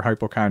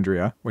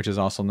 hypochondria, which is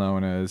also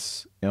known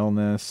as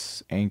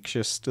illness,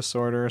 anxious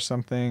disorder or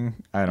something.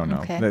 I don't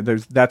know. Okay.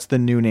 That's the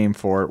new name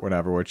for it,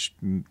 whatever, which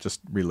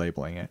just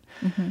relabeling it.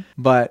 Mm-hmm.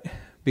 But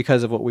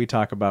because of what we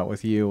talk about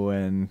with you,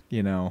 and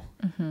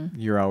mm-hmm.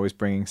 you're always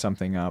bringing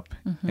something up,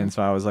 mm-hmm. and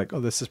so I was like, oh,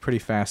 this is pretty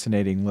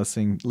fascinating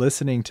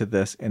listening to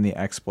this and the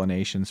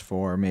explanations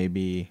for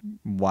maybe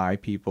why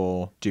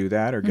people do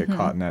that or get mm-hmm.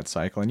 caught in that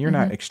cycle. And you're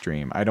mm-hmm. not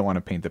extreme. I don't want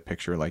to paint the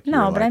picture like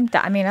no, you're but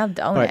like, I'll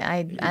own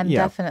it. I'm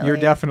definitely. You're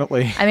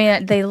definitely. I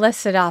mean, they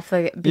listed off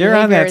the You're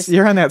behaviors.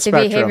 on that the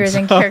spectrum. Behaviors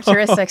and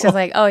characteristics. It's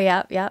like, oh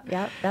yeah,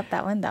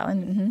 that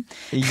one.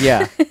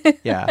 Mm-hmm.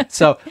 Yeah.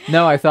 So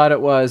no, I thought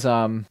it was.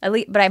 At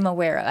least, but I'm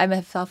aware. I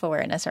have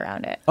self-awareness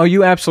around it. Oh,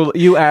 you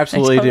absolutely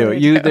totally do.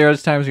 do.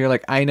 There's times where you're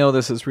like, I know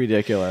this is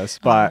ridiculous,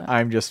 but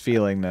I'm just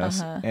feeling this,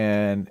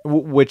 and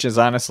which is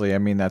honestly, I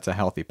mean, that's a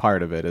healthy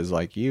part of it. Is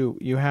like you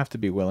have to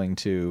be willing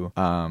to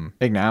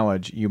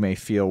acknowledge you may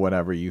feel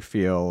whatever you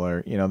feel,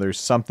 or there's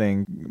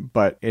something,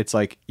 but it's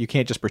like you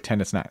can't just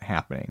pretend it's not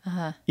happening,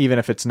 even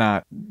if it's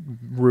not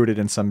rooted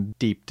in some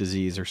deep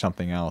disease or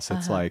something else.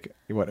 It's like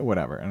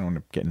whatever. I don't want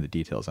to get into the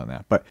details on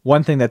that, but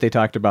one thing that they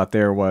talked about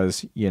there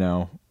was,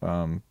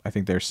 I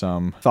think there's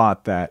some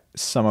thought that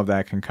some of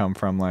that can come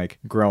from like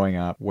growing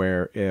up,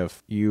 where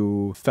if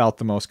you felt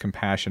the most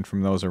compassion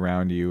from those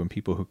around you and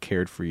people who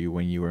cared for you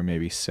when you were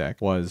maybe sick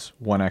was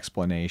one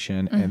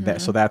explanation. Mm-hmm. And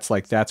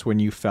that's when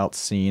you felt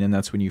seen, and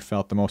that's when you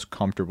felt the most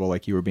comfortable,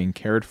 like you were being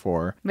cared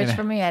for. Which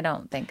for me, I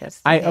don't think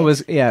is. I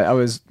was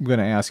going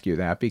to ask you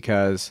that,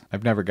 because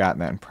I've never gotten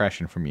that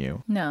impression from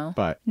you. No.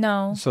 But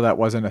no. So that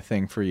wasn't a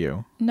thing for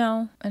you.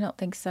 No, I don't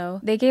think so.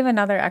 They gave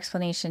another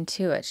explanation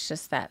too. It's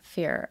just that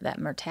fear, that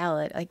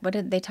mortality. Like, what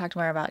did they talk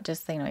more about?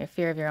 Just your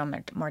fear of your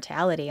own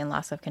mortality and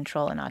loss of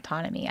control and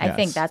autonomy. Yes. I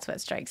think that's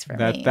what strikes for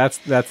me. That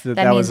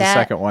was the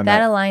second one.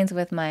 That aligns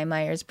with my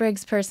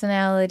Myers-Briggs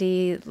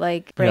personality,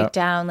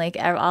 breakdown,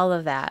 all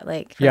of that,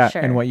 for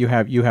sure. And what you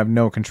have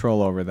no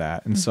control over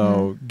that, and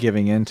so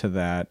giving into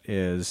that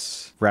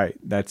is right.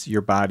 That's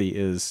your body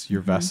is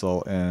your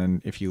vessel,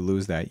 and if you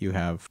lose that, you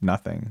have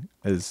nothing.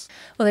 Well,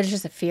 there's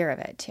just a fear of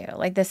it too,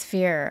 this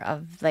fear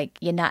of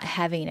you not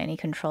having any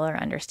control or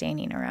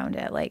understanding around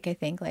it. I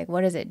think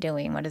what is it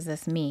doing? What does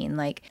this mean?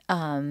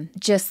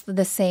 Just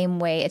the same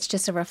way, it's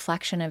just a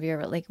reflection of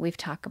your we've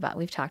talked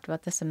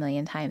about this a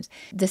million times.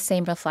 The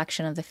same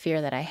reflection of the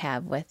fear that I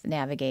have with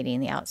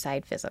navigating the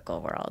outside physical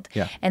world.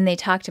 Yeah. And they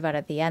talked about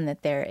at the end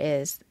that there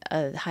is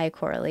a high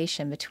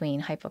correlation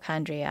between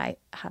hypochondria,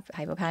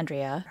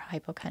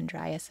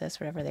 hypochondriasis,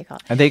 whatever they call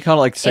it. And they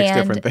call it 6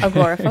 different things.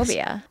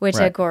 Agoraphobia, which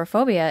right.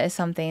 Agoraphobia is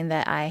something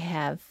that I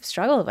have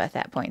struggled with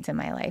at points in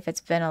my life.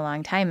 It's been a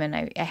long time, and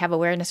I have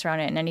awareness around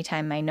it. And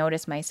anytime I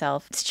notice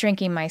myself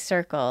shrinking my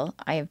circle,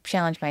 I have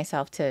challenged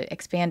myself to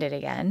expand it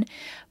again.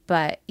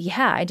 But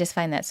yeah, I just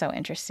find that so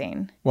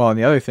interesting. Well, and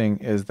the other thing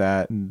is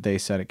that they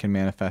said it can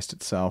manifest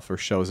itself or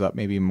shows up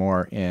maybe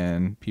more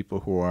in people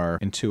who are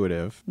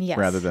intuitive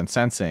rather than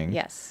sensing.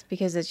 Yes,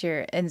 because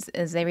it's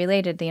as they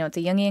related, it's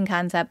a Jungian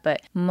concept,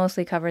 but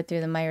mostly covered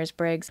through the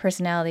Myers-Briggs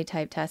personality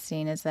type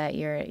testing, is that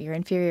your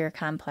inferior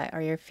complex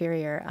or your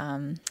inferior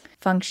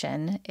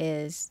function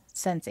is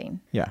sensing.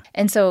 Yeah.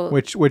 And so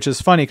which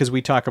is funny, because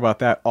we talk about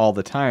that all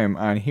the time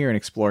on here and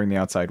exploring the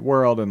outside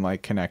world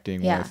and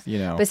connecting with,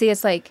 But see,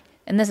 it's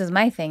and this is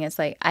my thing. It's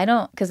like, I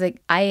don't, because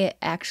like I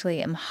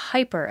actually am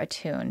hyper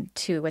attuned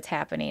to what's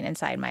happening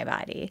inside my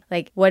body.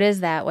 Like, what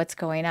is that? What's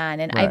going on?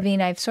 And I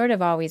mean, I've sort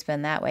of always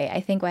been that way.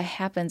 I think what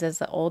happens is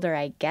the older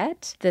I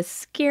get, the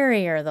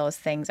scarier those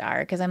things are,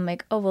 because I'm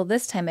like, oh, well,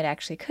 this time it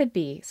actually could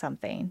be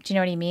something. Do you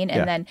know what I mean?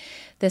 And then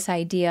this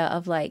idea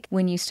of like,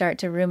 when you start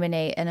to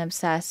ruminate and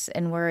obsess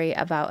and worry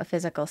about a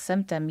physical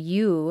symptom,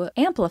 you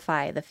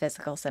amplify the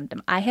physical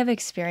symptom. I have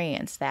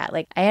experienced that.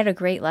 Like, I had a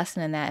great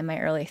lesson in that in my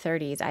early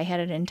 30s. I had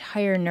an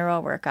entire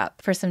neuro workup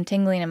for some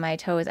tingling in my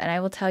toes. And I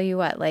will tell you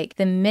what, like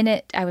the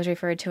minute I was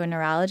referred to a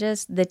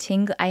neurologist,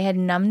 I had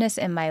numbness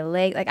in my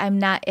leg. Like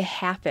it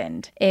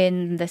happened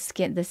in the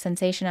skin, the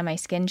sensation on my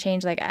skin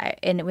changed.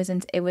 And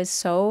it was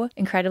so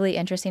incredibly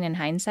interesting in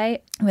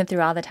hindsight. I went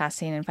through all the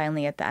testing and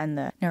finally at the end,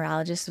 the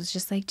neurologist was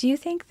just like, do you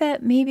think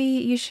that maybe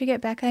you should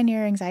get back on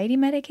your anxiety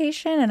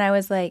medication? And I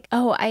was like,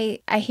 oh,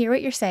 I hear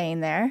what you're saying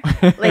there.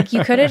 Like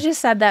you could have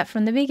just said that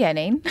from the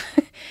beginning.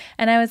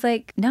 And I was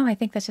like, no, I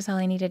think that's just all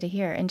I needed to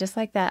hear. And just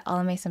like that, all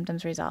of my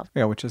symptoms resolved.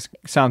 Yeah, which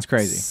sounds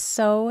crazy.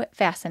 So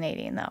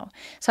fascinating though.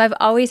 So I've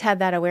always had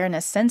that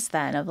awareness since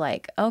then of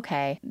like,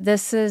 okay,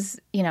 this is,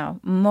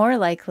 more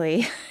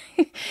likely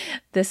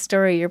the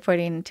story you're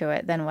putting to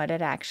it than what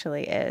it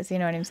actually is. You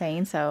know what I'm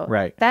saying? So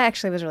that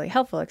actually was a really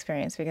helpful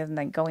experience because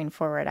then going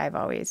forward, I've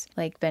always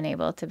like been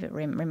able to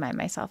remind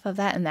myself of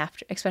that. And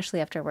especially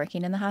after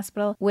working in the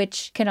hospital,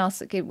 which can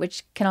also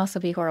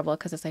be horrible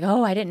because it's like,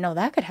 oh, I didn't know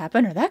that could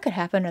happen or that could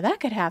happen or that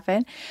could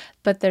happen.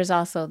 But there's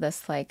also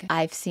this like,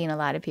 I've seen a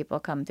lot of people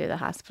come through the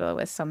hospital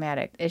with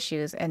somatic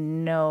issues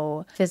and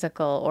no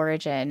physical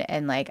origin.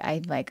 And like,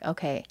 I'm like,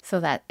 okay, so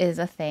that is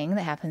a thing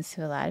that happens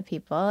to a lot of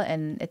people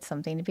and it's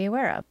something to be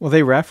aware of. Well,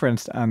 they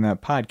referenced on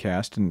that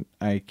podcast, and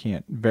I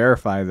can't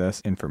verify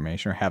this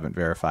information or haven't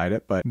verified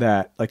it, but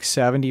that like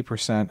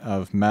 70%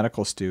 of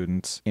medical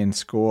students in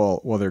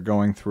school, while they're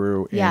going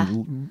through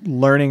and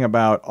learning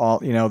about all,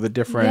 the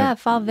different... Yeah,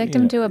 fall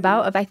victim to a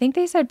bout of, I think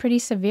they said pretty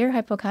severe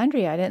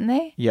hypochondria, didn't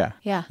they? Yeah.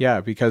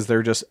 Yeah, because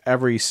they're just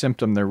every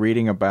symptom they're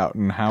reading about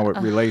and how it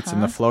relates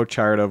in the flow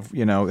chart of,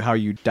 how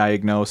you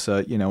diagnose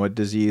a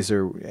disease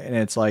and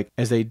it's like,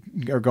 as they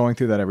are going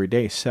through that every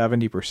day,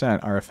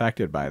 70% are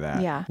affected by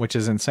that, which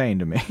is insane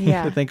to me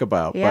to think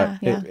about.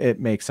 It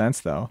makes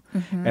sense though.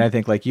 And I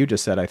think like you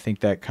just said, I think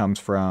that comes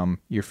from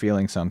you're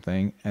feeling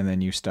something and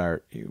then you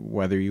start,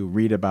 whether you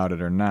read about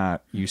it or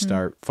not, you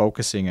start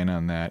focusing in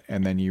on that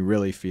and then you're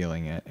really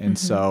feeling it. And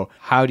so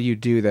how do you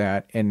do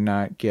that and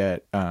not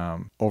get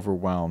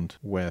overwhelmed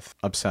with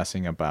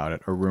obsessing about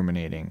it or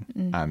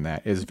ruminating on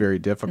that is very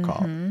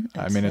difficult.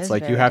 I mean, it's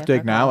like you have to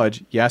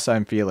acknowledge, yes,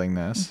 I'm feeling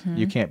this.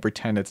 You can't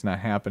pretend it's not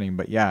happening.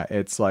 But yeah,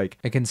 it's like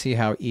I can see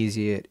how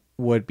easy it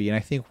would be. And I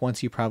think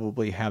once you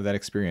probably have that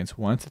experience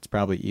once, it's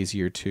probably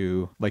easier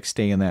to like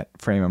stay in that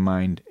frame of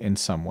mind in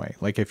some way.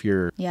 Like if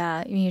you're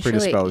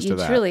predisposed to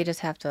that. You truly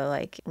just have to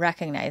like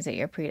recognize that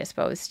you're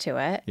predisposed to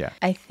it. Yeah.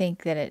 I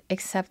think that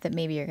except that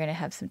maybe you're going to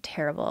have some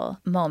terrible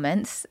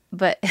moments,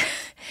 but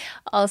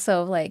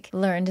also like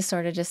learn to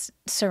sort of just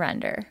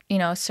surrender,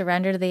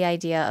 surrender to the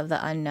idea of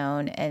the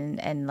unknown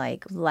and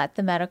like let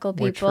the medical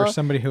people. Which for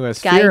somebody who has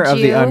fear of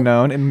the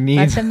unknown and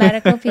needs. Let the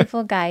medical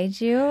people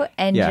guide you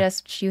and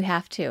just, you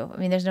have to. I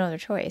mean, there's no other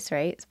choice,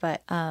 right?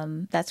 But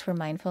that's where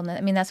mindfulness,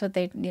 I mean, that's what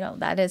they,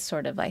 that is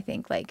sort of, I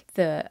think, like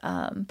the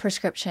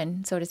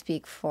prescription, so to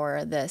speak,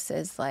 for this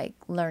is like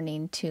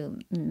learning to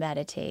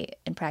meditate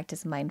and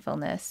practice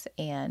mindfulness.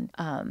 And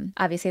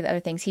obviously the other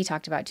things he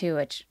talked about too,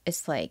 which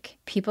is like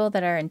people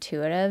that are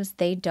intuitives,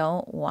 they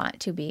don't want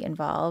to be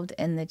involved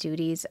in the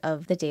duties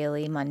of the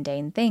daily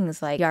mundane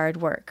things like yard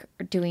work,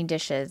 or doing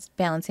dishes,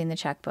 balancing the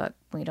checkbook.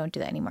 We don't do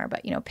that anymore,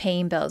 but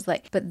paying bills,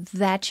 but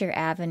that's your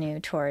avenue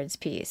towards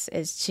peace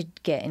is to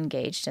get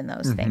engaged in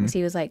those things.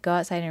 He was like, go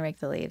outside and rake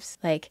the leaves.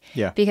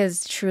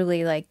 Because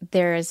truly like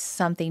there is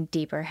something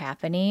deeper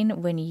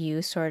happening when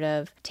you sort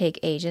of take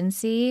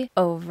agency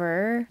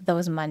over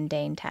those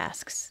mundane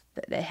tasks.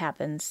 That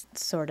happens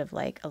sort of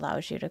like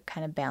allows you to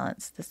kind of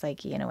balance the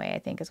psyche in a way, I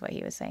think is what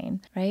he was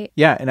saying, right?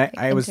 Yeah, and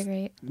I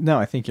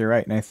think you're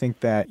right. And I think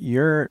that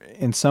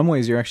in some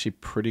ways, you're actually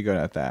pretty good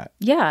at that.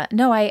 Yeah,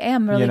 no, I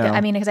am really good.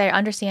 I mean, because I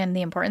understand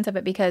the importance of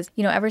it because,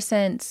 ever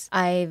since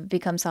I've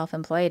become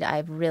self-employed,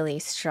 I've really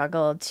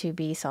struggled to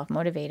be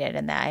self-motivated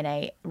in that. And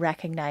I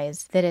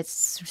recognize that it's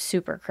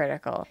super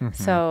critical.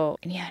 So,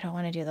 I don't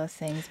want to do those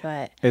things,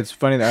 but. It's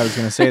funny that I was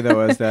going to say,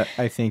 though, is that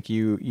I think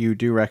you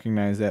do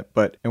recognize that,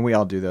 and we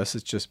all do this.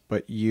 It's just,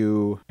 but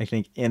I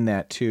think in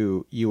that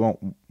too, you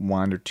won't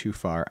wander too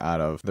far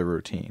out of the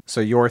routine. So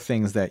your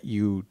things that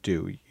you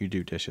do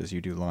dishes, you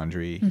do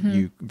laundry,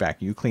 you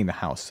vacuum, you clean the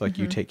house, like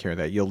you take care of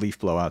that. You'll leaf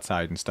blow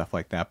outside and stuff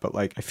like that. But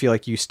like, I feel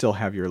like you still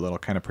have your little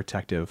kind of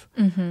protective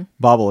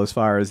bubble as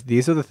far as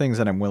these are the things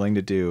that I'm willing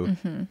to do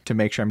to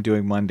make sure I'm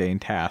doing mundane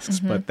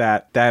tasks. But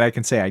that I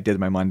can say I did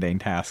my mundane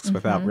tasks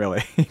without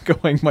really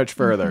going much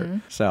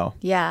further. So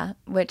yeah,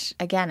 which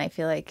again, I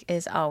feel like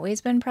has always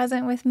been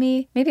present with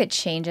me. Maybe it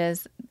changes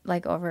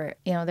like over,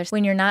 there's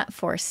when you're not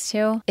forced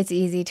to, it's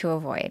easy to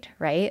avoid,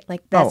 right?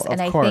 Like that's,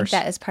 and I think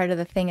that is part of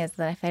the thing is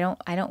that if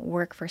I don't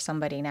work for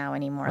somebody now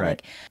anymore. Right.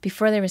 Like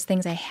before there was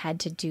things I had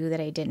to do that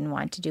I didn't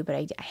want to do, but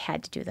I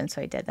had to do them.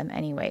 So I did them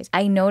anyways.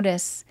 I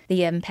notice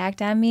the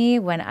impact on me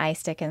when I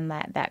stick in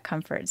that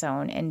comfort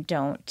zone and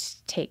don't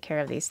take care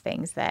of these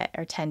things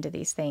or tend to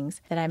these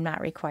things that I'm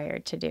not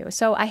required to do.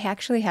 So I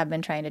actually have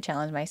been trying to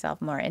challenge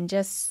myself more in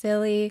just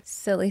silly,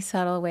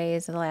 subtle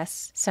ways the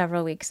last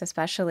several weeks,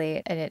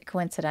 especially, and it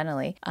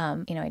coincidentally,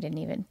 I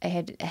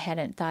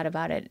hadn't thought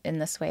about it in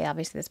this way.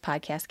 Obviously this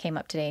podcast came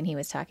up today and he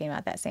was talking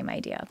about that same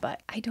idea,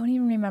 but I don't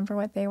even remember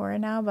what they were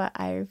now, but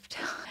I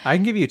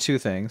can give you two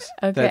things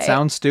that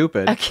sound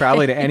stupid,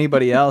 probably to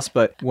anybody else,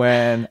 but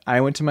when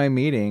I went to my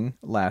meeting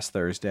last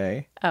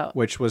Thursday,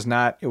 which was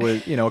not, it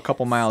was, a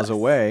couple miles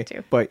away,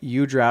 but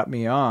you dropped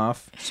me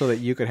off so that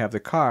you could have the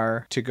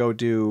car to go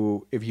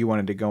do if you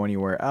wanted to go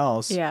anywhere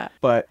else. Yeah.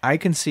 But I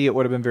can see it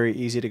would have been very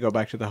easy to go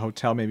back to the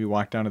hotel, maybe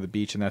walk down to the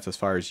beach, and that's as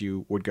far as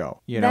you would go.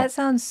 That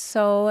sounds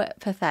so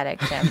pathetic,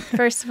 Jim.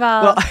 First of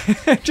all,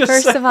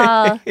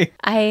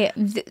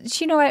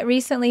 you know what?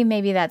 Recently,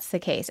 maybe that's the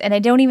case. And I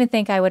don't even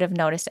think I would have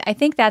noticed it. I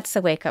think that's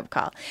the wake-up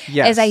call.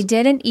 Yes. Is I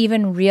didn't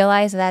even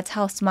realize that's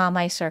how small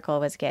my circle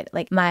was getting,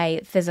 like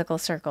my physical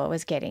circle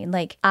was getting.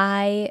 Like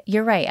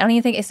you're right. I don't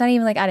even think, it's not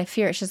even like out of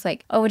fear. It's just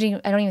like, I don't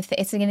even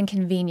think, it's like an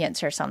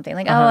inconvenience or something.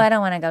 Like, I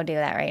don't want to go do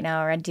that right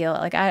now, or a deal.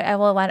 Like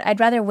I'd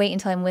rather wait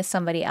until I'm with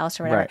somebody else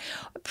or whatever. Right.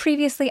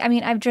 Previously,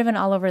 I've driven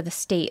all over the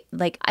state.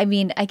 Like, I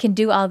can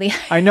do all the,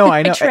 I know.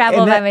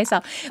 travel by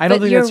myself. I don't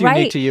think that's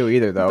unique to you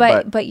either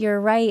though. But you're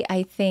right.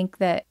 I think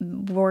that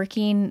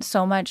working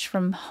so much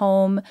from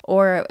home,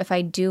 or if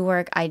I do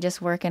work, I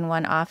just work in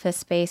one office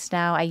space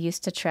now. I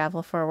used to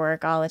travel for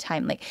work all the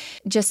time. Like,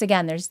 just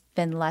again, there's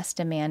been less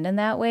demand in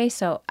that way.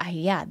 So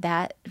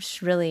that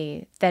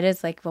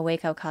is like a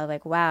wake up call.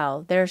 Like,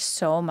 wow, there's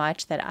so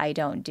much that I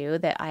don't do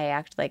that I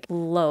act like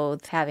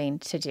loathe having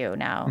to do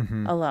now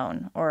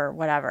alone or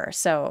whatever.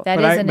 So that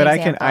is an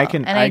example.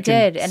 I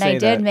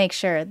did make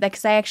sure that,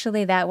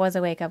 because that was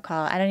a wake up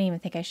call. I don't even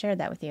think I shared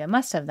that with you. I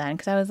must have then,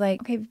 because I was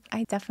like, okay,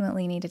 I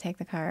definitely need to take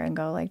the car and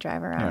go like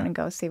drive around and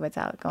go see what's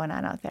going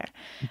on out there.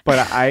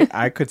 But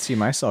I could see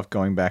myself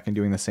going back and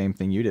doing the same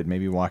thing you did,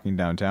 maybe walking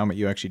downtown, but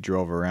you actually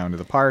drove around to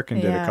the park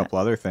and did a couple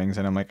other things,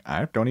 and I'm like,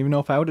 I don't even know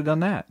if I would have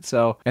done that.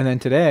 So, and then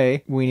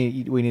today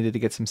we needed to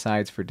get some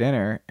sides for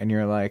dinner, and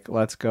you're like,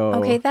 let's go.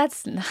 Okay, I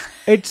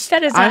do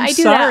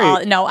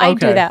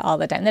that all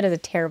the time. That is a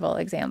terrible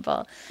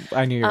example.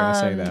 I knew you were going to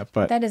say that,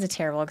 but that is a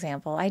terrible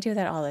example. I do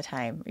that all the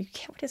time.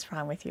 What is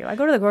wrong with you? I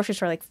go to the grocery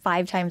store like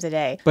 5 times a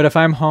day. But if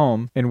I'm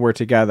home and we're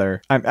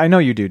together, I know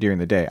you do during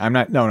the day. I'm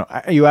not. No,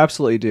 you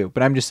absolutely do.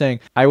 But I'm just saying,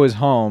 I was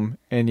home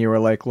and you were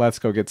like, let's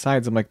go get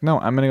sides. I'm like, no,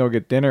 I'm going to go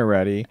get dinner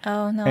ready.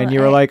 Oh, no. And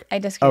you were like, I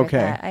disagree with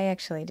that. I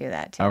actually do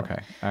that too.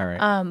 Okay. All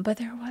right. But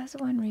there was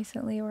one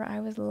recently where I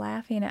was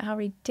laughing at how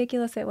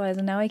ridiculous it was,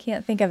 and now I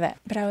can't think of it.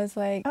 But I was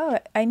like, oh,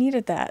 I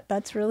needed that.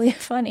 That's really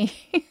funny.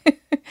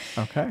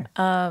 Okay.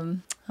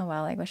 Oh,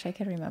 well, I wish I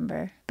could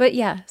remember. But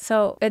yeah,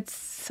 so it's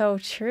so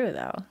true,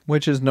 though.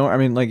 Which is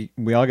like,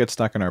 we all get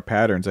stuck in our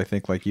patterns. I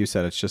think, like you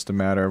said, it's just a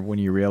matter of when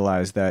you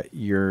realize that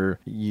you're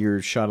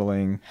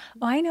shuttling.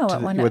 Well, I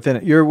know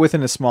you're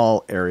within a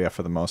small area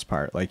for the most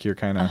part. Like, you're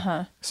kind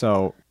of,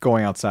 so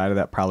going outside of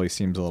that probably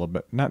seems a little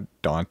bit, not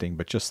daunting,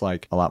 but just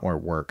like a lot more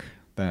work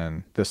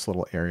than this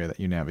little area that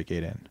you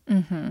navigate in.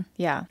 Mm-hmm.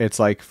 Yeah. It's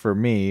like, for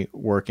me,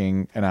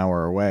 working an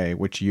hour away,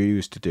 which you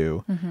used to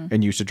do,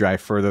 and you used to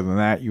drive further than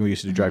that. You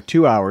used to drive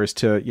 2 hours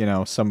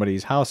to,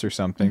 somebody's house or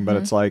something. But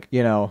it's like,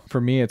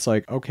 for me, it's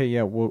like,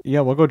 okay,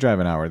 we'll go drive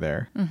an hour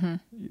there.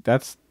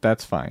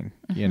 That's fine,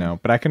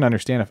 but I can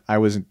understand if I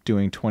was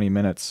doing 20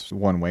 minutes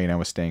one way and I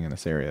was staying in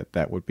this area,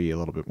 that would be a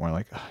little bit more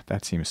like,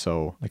 that seems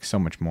so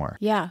much more.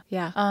 Yeah.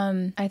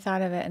 I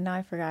thought of it and now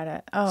I forgot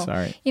it. Oh,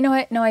 sorry. You know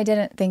what? No, I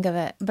didn't think of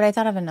it, but I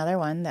thought of another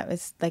one that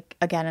was like,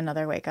 again,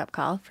 another wake up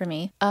call for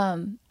me.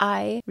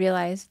 I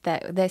realized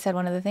that they said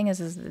one of the things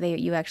is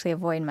you actually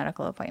avoid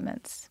medical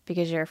appointments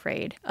because you're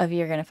afraid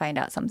you're going to find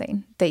out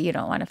something that you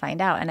don't want to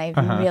find out. And I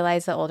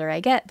realized the older I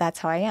get, that's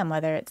how I am,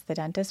 whether it's the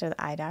dentist or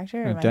the eye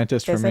doctor or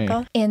dentist physical. For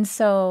me. And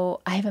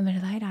so I haven't been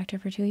to the eye doctor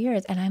for 2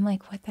 years. And I'm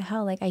like, what the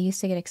hell? Like, I used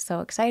to get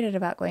so excited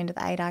about going to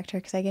the eye doctor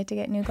because I get to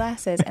get new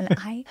glasses. And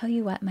I tell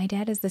you what, my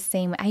dad is the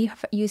same. I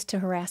used to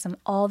harass him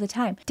all the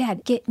time.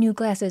 Dad, get new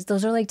glasses.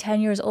 Those are like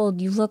 10 years old.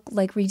 You look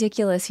like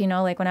ridiculous,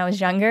 like when I was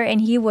younger. And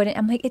he wouldn't.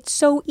 I'm like, it's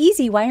so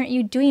easy. Why aren't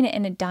you doing it?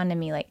 And it dawned on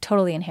me, like,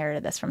 totally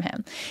inherited this from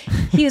him.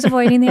 He was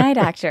avoiding the eye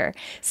doctor.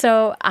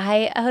 So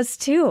I was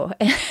too.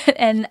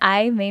 And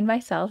I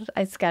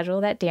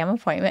scheduled that damn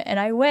appointment and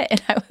I went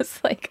and I was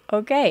like,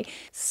 okay,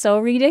 so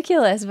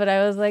ridiculous. But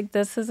I was like,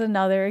 this is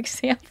another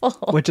example.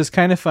 Which is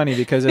kind of funny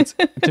because it's,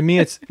 to me,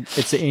 it's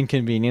the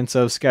inconvenience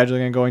of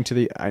scheduling and going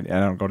to I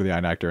don't go to the eye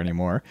doctor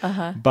anymore.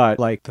 But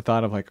like the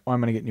thought of like, I'm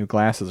going to get new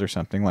glasses or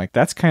something, like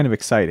that's kind of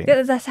exciting.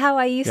 That's how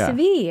I used to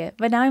be.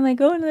 But now I'm like,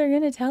 they're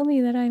going to tell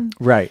me that I'm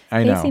right.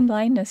 I know. facing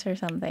blindness or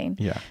something.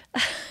 Yeah.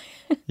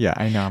 Yeah,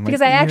 I know. I'm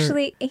Because like, I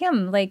actually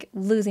am like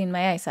losing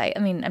my eyesight. I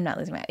mean, I'm not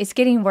losing my, it's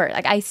getting worse.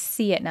 Like I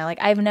see it now. Like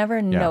I've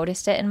never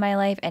noticed it in my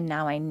life, and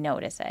now I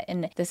notice it.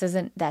 And this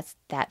isn't,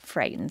 that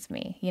frightens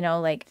me. You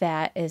know, like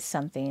that is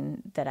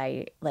something that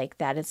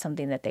that is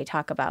something that they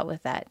talk about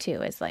with that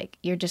too, is like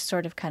you're just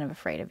sort of kind of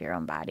afraid of your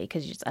own body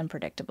because it's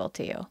unpredictable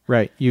to you.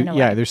 Right.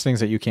 There's things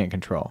that you can't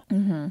control.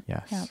 Mm-hmm.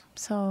 Yes. Yeah.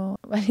 So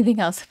anything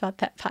else about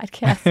that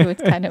podcast? It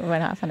kind of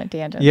went off on a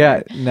tangent.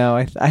 Yeah, no,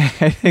 I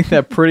think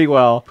that pretty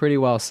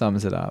well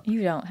sums it up.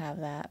 You don't have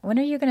that. When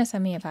are you going to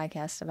send me a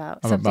podcast about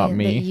About something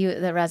me?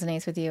 that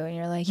resonates with you, and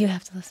you're like, you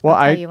have to listen? Well,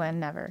 I'll tell you when.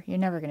 Never. You're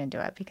never going to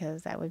do it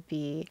because that would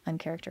be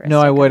uncharacteristic. No,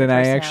 I of wouldn't. your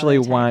I actually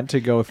personality type. want to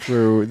go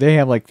through. They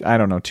have like, I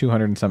don't know,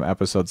 200 and some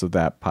episodes of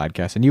that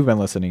podcast, and you've been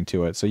listening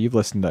to it, so you've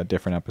listened to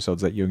different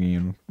episodes, that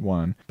Jungian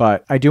one.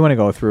 But I do want to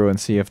go through and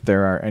see if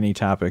there are any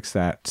topics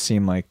that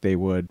seem like they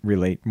would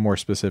relate more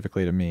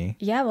specifically to me.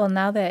 Yeah. Well,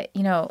 now that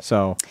you know.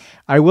 So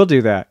I will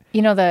do that.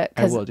 You know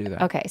I will do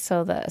that. Okay,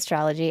 so the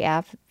astrology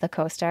app, the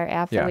CoStar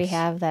app that we Yes.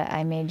 have, that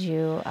I made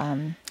you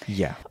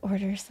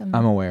order some.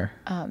 I'm aware.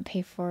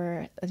 Pay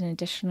for an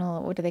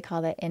additional, what do they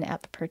call that,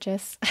 in-app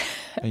purchase?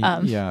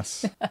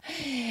 Yes.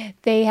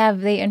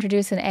 They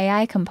introduce an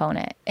AI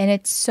component, and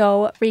it's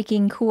so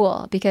freaking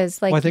cool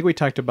because like. Well, I think we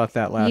talked about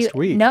that last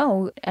week.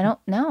 No, I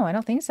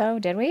don't think so.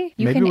 Did we?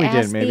 You Maybe can we did.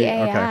 ask Maybe. the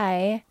Okay.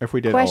 AI If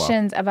we did, oh well.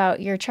 questions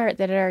about your chart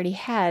that it already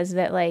has.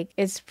 That like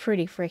it's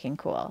pretty freaking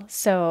cool.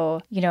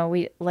 So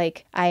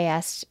I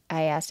asked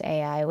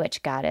AI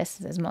which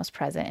goddess is most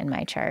present in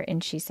my chart,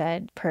 and she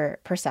said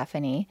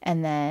Persephone,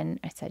 and then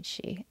I said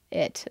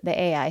the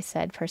AI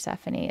said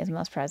Persephone is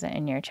most present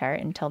in your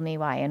chart and told me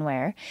why and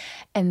where.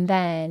 And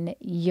then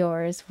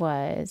yours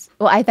was,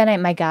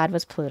 my god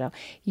was Pluto.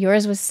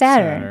 Yours was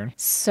Saturn.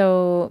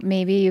 So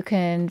maybe you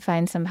can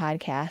find some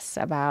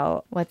podcasts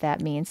about what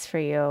that means for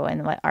you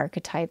and what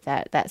archetype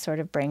that sort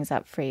of brings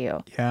up for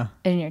you. Yeah.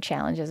 In your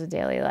challenges of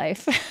daily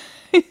life.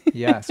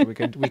 Yeah, so we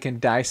can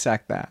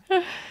dissect that.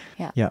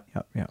 Yeah. Yeah.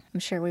 I'm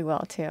sure we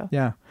will too.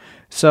 Yeah.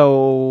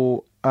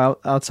 So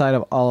outside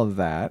of all of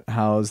that,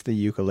 how's the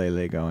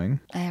ukulele going?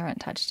 I haven't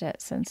touched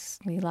it since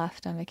we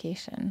left on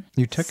vacation.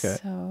 You took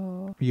it.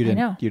 So You didn't.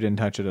 I know. You didn't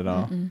touch it at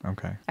all. Mm-mm.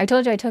 Okay. I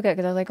told you I took it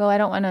because I was like, I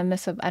don't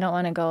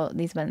want to go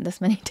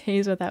this many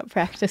days without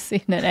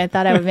practicing it. I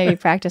thought I would maybe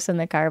practice in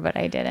the car, but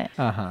I didn't.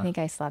 I think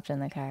I slept in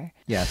the car.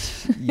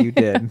 Yes, you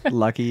did.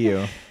 Lucky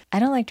you. I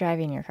don't like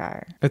driving your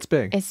car. It's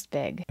big. It's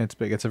big. It's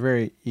big. It's a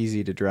very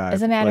easy to drive.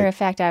 As a matter of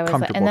fact, I was,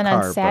 and then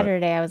car, on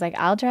Saturday, I was like,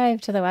 I'll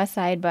drive to the west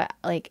side, but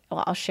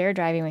I'll share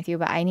driving with you,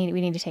 but we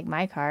need to take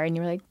my car. And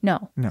you were like,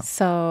 no.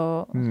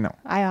 So no.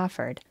 I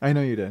offered. I know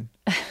you did.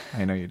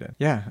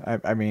 Yeah.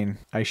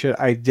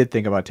 I did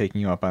think about taking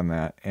you up on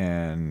that,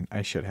 and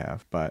I should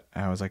have, but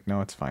I was like,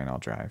 no, it's fine. I'll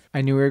drive. I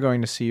knew we were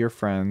going to see your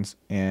friends,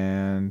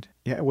 and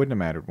yeah, it wouldn't have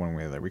mattered one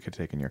way or the other. We could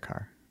have taken your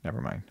car. Never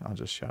mind. I'll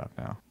just shut up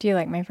now. Do you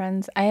like my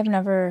friends? I have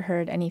never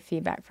heard any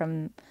feedback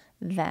from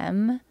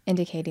them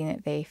indicating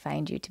that they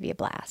find you to be a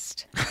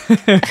blast.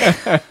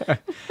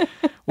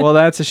 Well,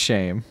 that's a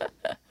shame.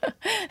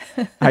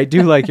 I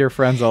do like your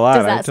friends a lot.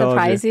 Does that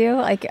surprise you?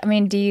 Like, I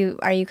mean,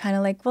 are you kind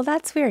of like, well,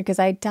 that's weird because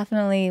I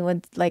definitely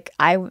would, like,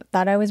 I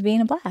thought I was being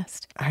a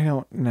blast. I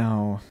don't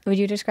know. Would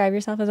you describe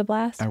yourself as a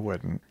blast? I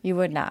wouldn't. You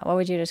would not. What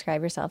would you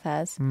describe yourself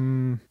as?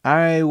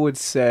 I would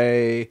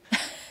say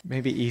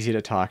maybe easy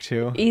to talk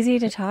to. Easy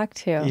to talk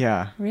to.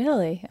 Yeah.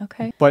 Really?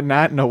 Okay. But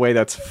not in a way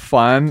that's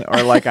fun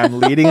or like I'm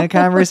leading a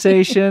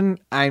conversation.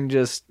 I'm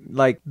just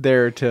like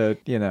there to,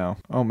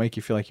 make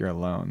you feel like you're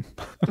alone.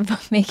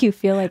 Make you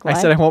feel like what?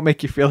 I said I won't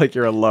make you feel like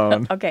you're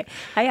alone. Okay.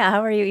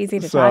 How are you easy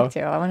to talk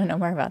to? I want to know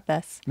more about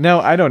this. No,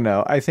 I don't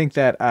know. I think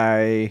that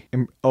I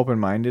am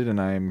open-minded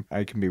and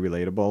I can be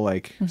relatable.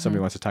 Like if somebody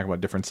wants to talk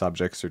about different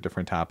subjects or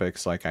different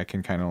topics, like I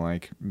can kind of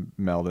like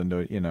meld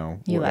into,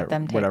 let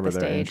them take whatever the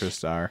their stage.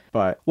 interests are.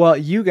 But well,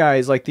 you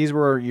guys, like these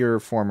were your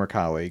former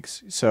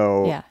colleagues.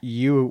 So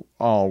you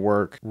all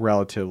work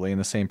relatively in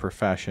the same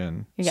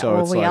profession. Yeah, so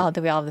well, it's we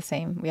all have the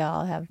same. We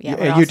all have.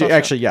 Yeah, Yeah, you do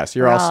actually. Yes,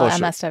 you're we're all all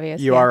social. MSWs.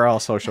 You are all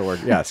social work.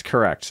 Yes,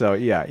 correct. So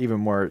yeah, even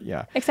more.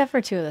 Yeah. Except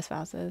for two of the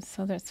spouses.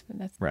 So that's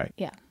right.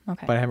 Yeah.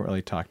 Okay. But I haven't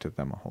really talked to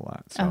them a whole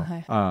lot. So,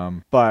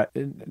 okay. But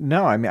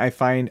no, I mean, I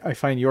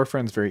find your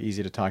friends very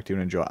easy to talk to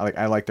and enjoy.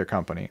 I like their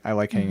company. I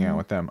like hanging out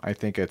with them. I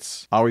think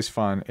it's always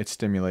fun. It's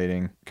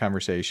stimulating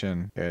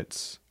conversation.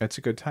 It's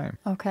a good time.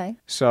 Okay.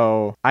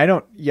 So I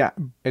don't. Yeah,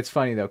 it's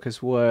funny though,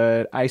 because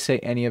would I say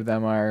any of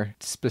them are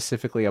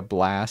specifically a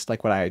blast?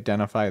 Like would I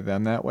identify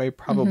them that way?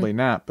 Probably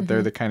not. But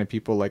they're the kind of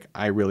people like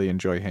I really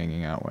enjoy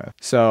hanging out with.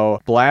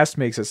 So blast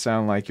makes it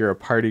sound like you're a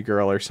party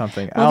girl or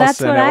something well, else.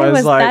 That's what I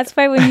was. Like, that's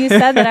why when you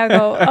said that, I would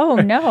go, "Oh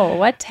no,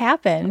 what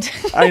happened?"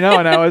 I know,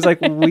 and I was like,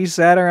 we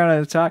sat around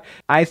and talked.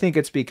 I think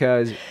it's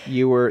because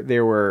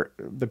there were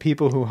the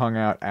people who hung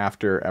out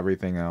after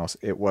everything else.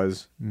 It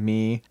was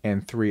me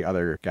and three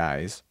other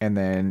guys, and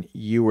then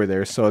you were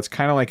there. So it's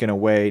kind of like, in a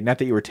way, not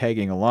that you were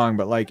tagging along,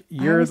 but like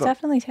I was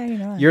definitely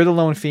tagging along. You're the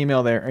lone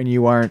female there, and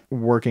you aren't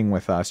working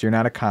with us. You're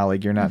not a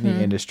colleague. You're not in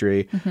the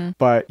industry,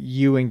 but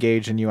you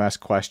engaged and you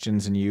asked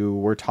questions and you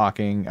were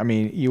talking. I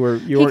mean, you were.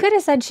 He could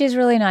have said she's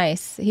really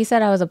nice. He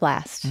said I was a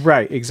blast.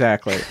 Right,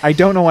 exactly. I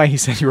don't know why he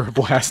said you were a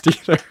blast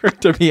either,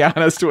 to be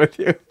honest with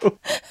you.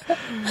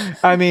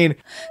 I mean,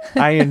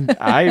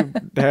 I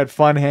had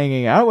fun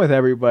hanging out with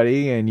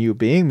everybody and you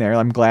being there.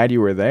 I'm glad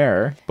you were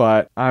there,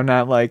 but I'm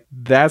not like,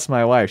 that's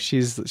my wife.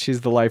 She's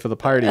the life of the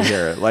party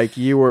here. Like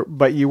you were,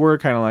 but you were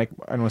kind of like,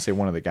 I don't want to say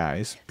one of the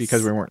guys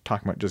because we weren't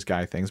talking about just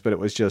guy things, but it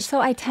was just. So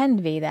I tend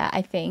to be that,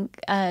 I think.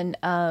 And,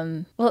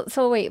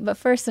 but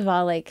first of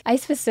all, like I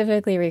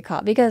specifically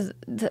recall, because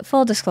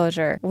full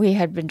disclosure, we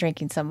had been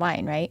drinking some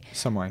wine, right?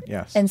 Some wine,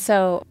 yes. And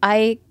so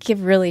I get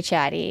really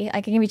chatty.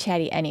 I can be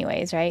chatty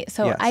anyways, right?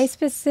 So yes. I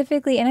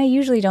specifically, and I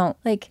usually don't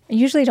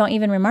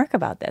even remark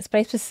about this, but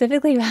I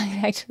specifically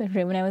ran back to the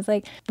room and I was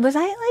like,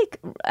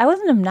 I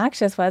wasn't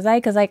obnoxious, was I?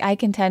 Because like I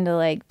can tend to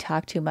like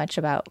talk too much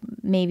in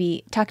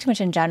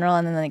general,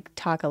 and then like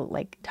talk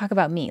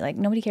about me. Like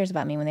nobody cares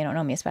about me when they don't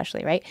know me,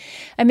 especially, right?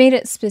 I made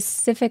a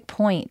specific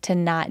point to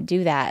not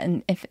do that,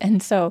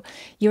 and so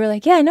you were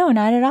like, yeah, no,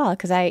 not at all,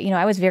 because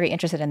I was very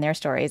interested in their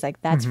stories,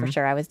 like that's for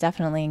sure. I was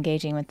definitely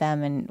engaging with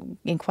them and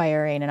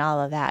inquiring and all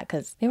of that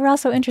because they were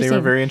also interesting. They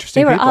were very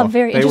interesting. They were all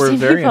very interesting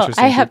people.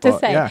 I have to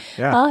say,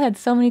 yeah. All had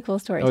so many cool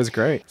stories. It was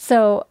great.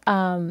 So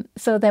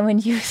then when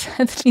you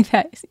sent me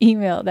that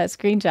email, that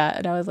screenshot,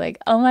 and I was like,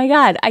 oh my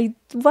God,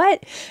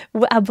 what?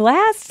 A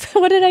blast?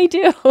 What did I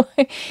do?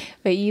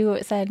 But you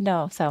said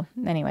no. So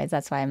anyways,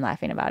 that's why I'm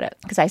laughing about it.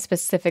 Because I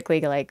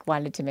specifically like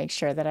wanted to make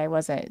sure that I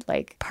wasn't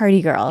like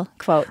party girl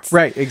quotes.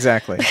 Right,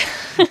 exactly.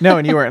 No,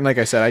 and you weren't. And like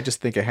I said, I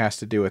just think it has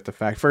to do with the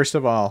fact, first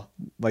of all,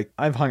 like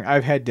I've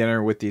had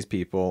dinner with these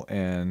people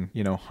and,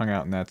 hung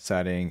out in that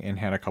setting and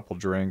had a couple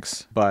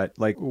drinks. But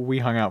like we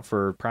hung out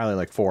for probably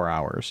like 4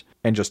 hours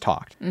and just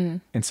talked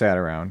and sat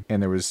around.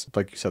 And there was,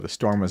 like you said, the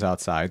storm was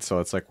outside. So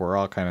it's like we're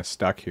all kind of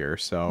stuck here.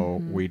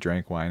 So we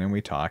drank wine and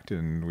we talked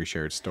and we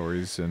shared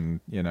stories and,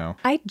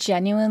 I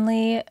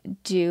genuinely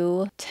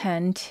do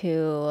tend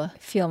to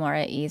feel more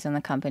at ease in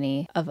the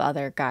company of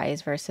other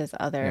guys versus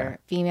other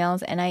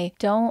females. And I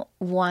don't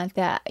want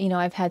that.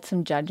 I've had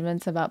some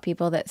judgments about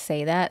people that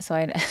say that.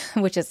 So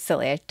which is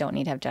silly. I don't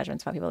need to have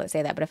judgments about people that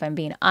say that. But if I'm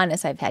being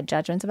honest, I've had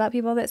judgments about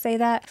people that say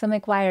that. So I'm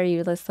like, why are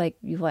you just like,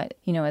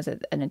 is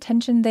it an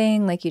attention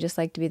thing? Like you just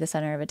like to be the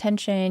center of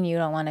attention. You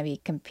don't want to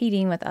be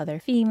competing with other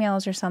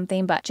females or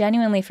something. But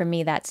genuinely for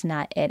me, that's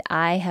not it.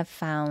 I have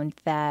found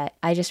that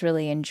I just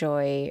really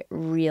enjoy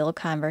real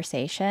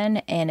conversation.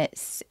 And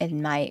it's,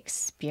 in my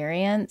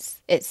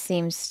experience, it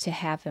seems to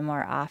happen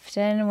more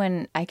often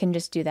when I can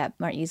just do that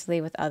more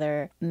easily with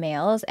other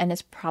males. And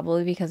it's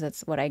probably because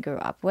it's what I grew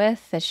up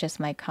with. It's just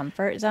my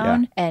comfort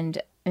zone. Yeah.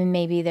 And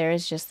maybe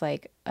there's just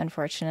like,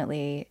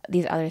 unfortunately,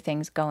 these other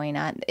things going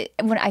on.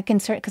 When I can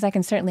because I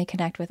can certainly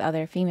connect with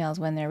other females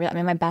when they're real. I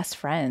mean, my best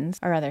friends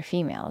are other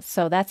females.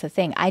 So that's the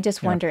thing. I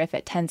just wonder if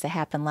it tends to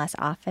happen less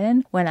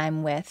often when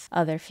I'm with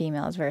other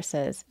females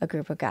versus a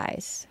group of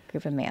guys,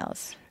 group of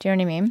males. Do you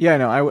know what I mean? Yeah,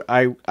 no,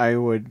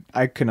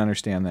 I can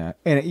understand that.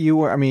 And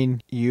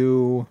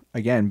you,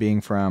 again,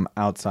 being from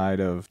outside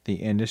of the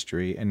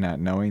industry and not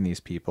knowing these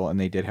people, and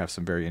they did have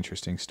some very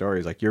interesting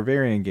stories. Like, you're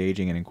very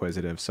engaging and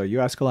inquisitive, so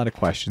you ask a lot of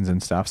questions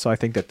and stuff. So I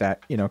think that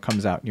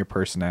comes out in your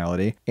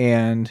personality.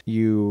 And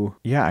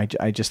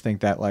I just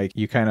think that like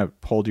you kind of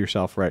pulled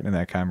yourself right into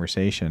that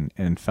conversation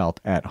and felt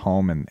at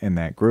home in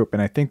that group.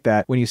 And I think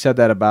that when you said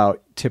that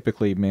about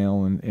typically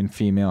male and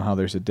female, how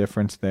there's a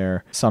difference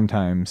there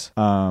sometimes,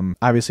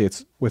 obviously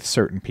it's with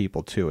certain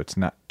people too. It's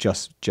not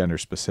just gender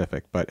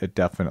specific, but it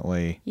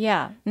definitely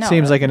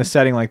seems like in a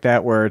setting like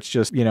that where it's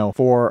just,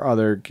 4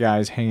 other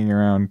guys hanging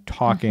around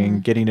talking,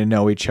 getting to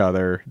know each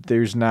other.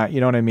 There's not, you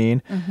know what I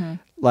mean?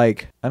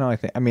 Like, I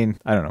don't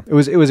know.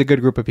 It was a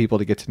good group of people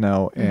to get to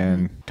know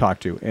and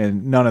talk to,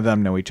 and none of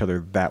them know each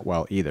other that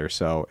well either.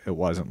 So it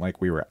wasn't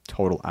like we were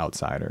total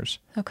outsiders.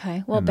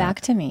 Okay. Well,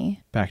 back to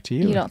me. Back to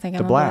you. You don't think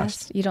I'm a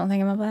blast? You don't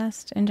think I'm a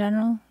blast in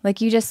general?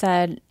 Like you just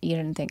said, you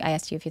didn't think, I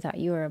asked you if you thought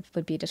you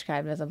would be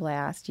described as a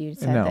blast. You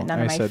said that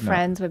none of my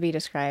friends would be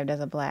described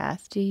as a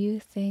blast. Do you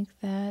think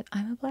that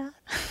I'm a blast?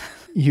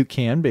 You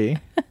can be.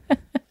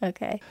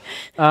 Okay.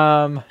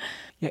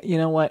 Yeah, you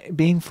know what?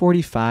 Being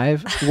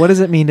 45, what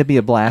does it mean to be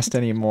a blast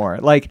anymore?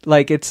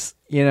 Like it's,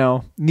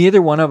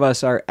 neither one of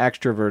us are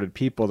extroverted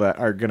people that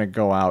are going to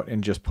go out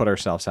and just put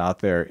ourselves out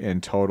there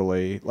and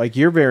totally, like,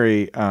 you're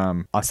very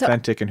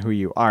authentic in who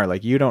you are.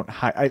 Like, you don't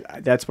hide.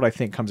 That's what I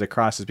think comes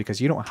across, is because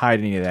you don't hide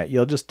any of that.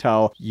 You'll just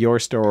tell your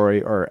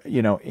story or,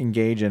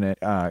 engage in it,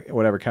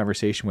 whatever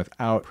conversation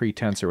without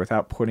pretense or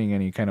without putting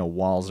any kind of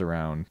walls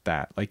around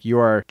that. Like, you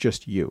are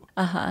just you.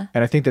 And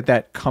I think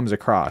that comes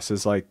across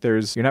as like,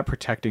 you're not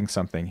protecting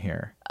something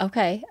here.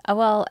 Okay.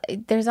 Well,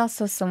 there's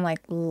also some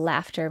like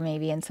laughter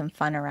maybe and some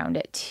fun around it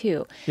it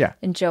too. Yeah.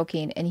 And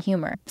joking and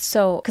humor.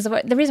 So, because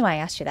the reason why I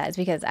asked you that is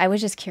because I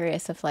was just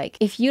curious if like,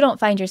 if you don't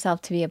find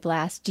yourself to be a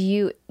blast,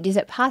 is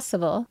it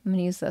possible, I'm going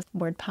to use the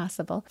word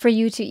possible, for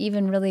you to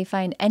even really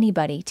find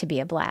anybody to be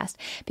a blast?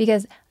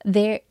 Because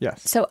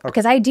Yes. So, Okay.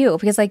 because I do,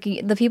 because like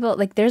the people,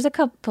 like there's a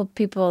couple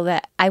people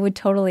that I would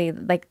totally,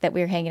 like that we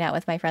were hanging out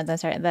with my friends on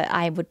Saturday, that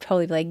I would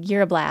totally be like,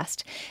 you're a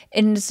blast.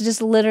 And it's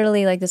just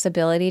literally like this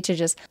ability to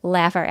just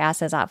laugh our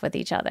asses off with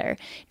each other.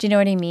 Do you know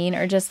what I mean?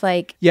 Or just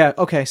like, Yeah.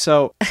 Okay.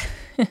 So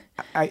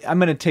I'm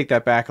going to take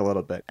that back a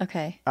little bit.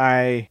 okay.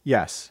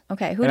 Yes.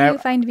 Okay. Who And do you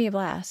find to be a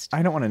blast?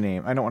 I don't want to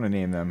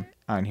name them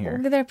on here.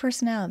 Look at their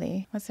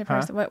personality. What's their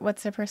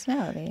what's their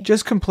personality?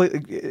 Just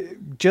completely,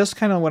 just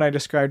kind of what I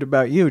described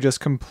about you, just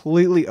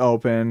completely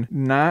open,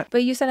 not.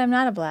 But you said I'm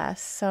not a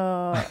blast,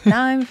 so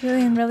now I'm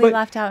feeling really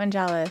left out and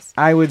jealous.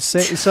 I would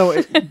say,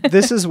 so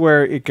this is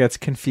where it gets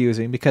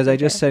confusing because I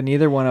just said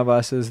neither one of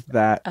us is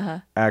that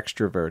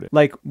extroverted.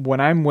 Like when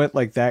I'm with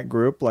like that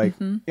group, like,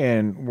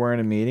 and we're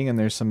in a meeting and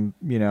there's some,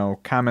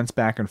 comments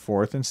back and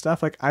forth and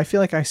stuff, like I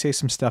feel like I say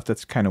some stuff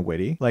that's kind of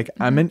witty. Like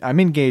I'm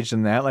engaged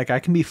in that. Like I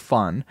can be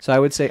fun. So I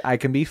would say I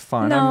can be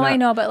fun. No, I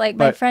know, but like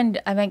my friend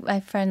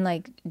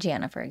like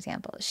Jana, for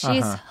example,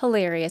 she's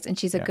hilarious and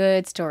she's a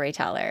good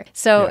storyteller.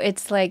 So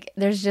it's like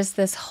there's just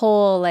this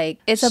whole like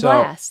it's a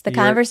blast. The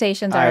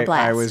conversations are a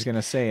blast. I was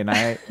gonna say,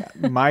 and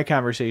my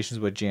conversations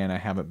with Jana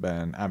haven't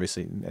been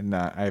obviously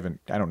not. I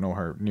don't know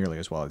her nearly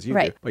as well as you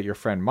do. But your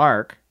friend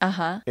Mark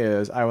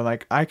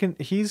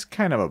he's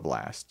kind of a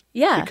blast.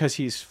 Yeah, because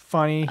he's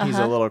funny. He's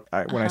a little.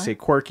 When I say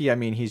quirky, I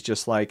mean he's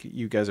just like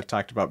you guys have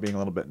talked about being a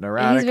little bit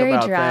neurotic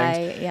about dry,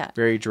 things. Yeah.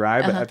 Very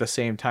dry, but at the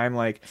same time,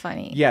 like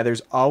funny. Yeah,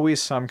 there's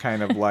always some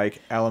kind of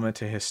like element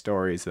to his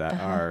stories that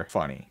are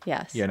funny.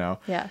 Yes.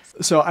 Yes.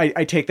 So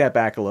I take that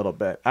back a little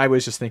bit. I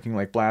was just thinking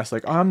like blast,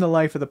 like I'm the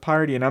life of the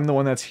party, and I'm the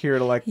one that's here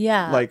to like.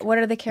 Yeah. Like what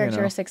are the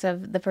characteristics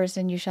of the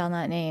person you shall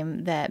not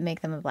name that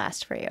make them a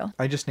blast for you?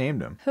 I just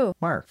named him. Who?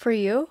 Mark. For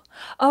you?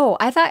 Oh,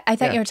 I thought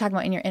you were talking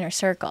about in your inner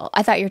circle.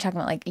 I thought you were talking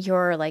about like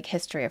your like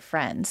history of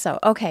friends. So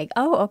okay.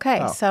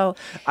 Okay. So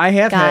I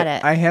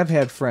have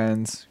had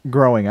friends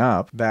growing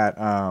up that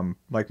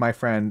like my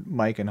friend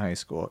Mike in high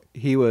school.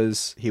 He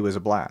was a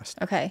blast.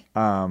 Okay.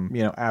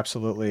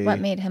 Absolutely. What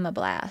made him a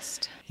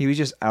blast? He was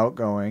just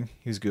outgoing.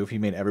 He was goofy. He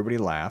made everybody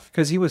laugh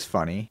because he was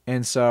funny.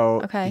 And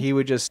so he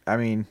would just,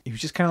 he was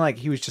just kind of like,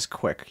 he was just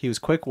quick. He was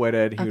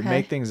quick-witted. He would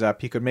make things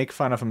up. He could make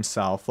fun of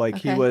himself. Like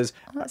he was.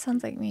 Oh, that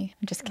sounds like me.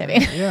 I'm just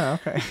kidding. Yeah.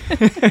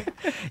 Okay.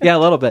 Yeah, a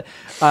little bit.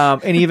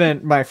 And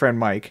even my friend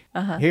Mike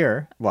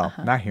here, well,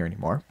 not here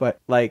anymore,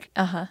 but like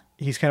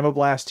he's kind of a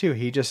blast too.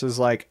 He just is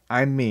like,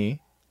 I'm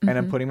me and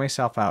I'm putting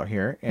myself out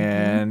here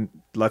and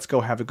let's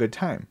go have a good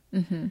time.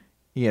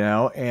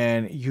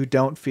 And you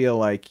don't feel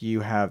like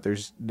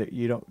there's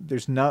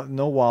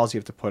no walls you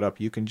have to put up.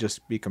 You can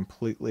just be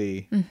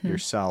completely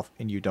yourself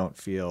and you don't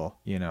feel,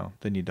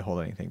 the need to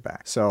hold anything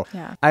back. So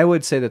I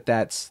would say that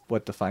that's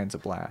what defines a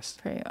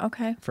blast. For you.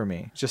 Okay. For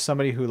me, just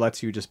somebody who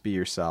lets you just be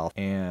yourself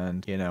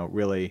and,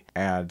 really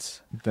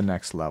adds the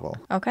next level.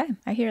 Okay.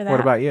 I hear that. What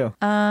about you?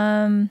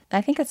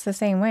 I think it's the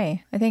same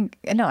way.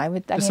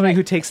 Somebody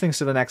who takes things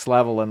to the next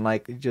level and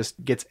like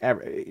just gets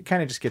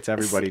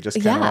everybody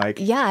just kind of like.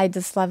 Yeah. I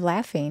just love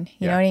laughing.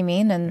 You know what I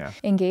mean? And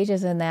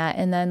engages in that.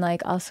 And then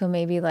like also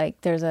maybe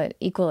like there's an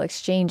equal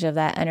exchange of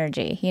that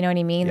energy. You know what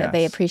I mean? Yes. That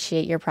they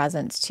appreciate your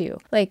presence too.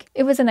 Like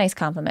it was a nice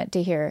compliment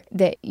to hear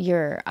that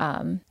your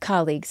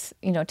colleagues,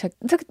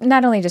 took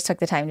not only just took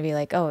the time to be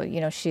like,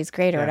 oh, she's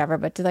great or whatever,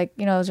 but to like,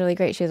 it was really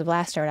great. She was a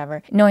blast or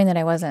whatever. Knowing that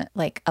I wasn't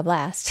like a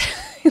blast,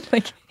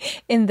 like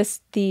in the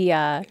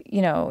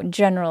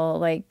general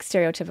like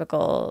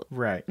stereotypical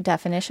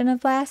definition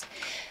of blast.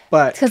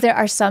 But because there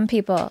are some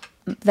people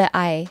that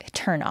I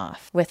turn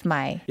off with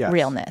my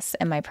realness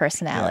and my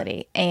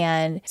personality. Yeah.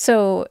 And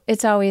so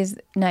it's always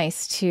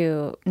nice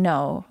to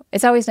know.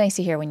 It's always nice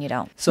to hear when you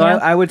don't. So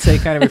I would say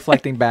kind of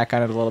reflecting back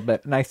on it a little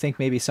bit. And I think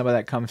maybe some of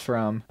that comes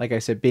from, like I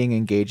said, being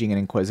engaging and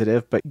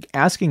inquisitive, but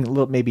asking a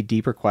little maybe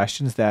deeper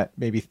questions that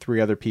maybe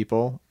 3 other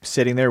people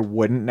sitting there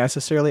wouldn't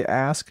necessarily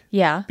ask.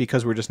 Yeah.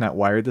 Because we're just not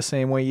wired the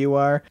same way you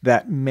are.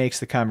 That makes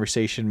the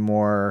conversation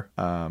more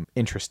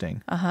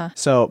interesting.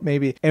 So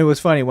maybe, and it was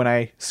funny when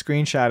I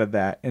screenshotted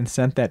that and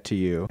sent that to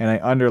you and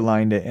I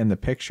underlined it in the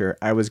picture.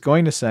 I was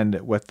going to send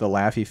it with the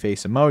laughy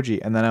face emoji,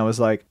 and then I was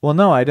like, well,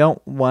 no, I don't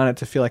want it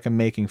to feel like I'm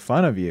making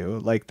fun of you,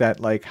 like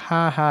that, like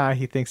ha,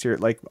 he thinks you're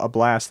like a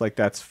blast, like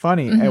that's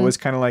funny. It was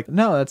kind of like,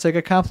 no, that's like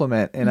a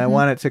compliment, and I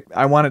want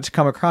it to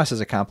come across as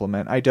a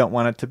compliment. I don't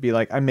want it to be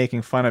like I'm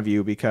making fun of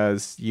you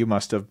because you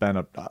must have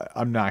been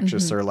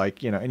obnoxious or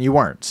like, and you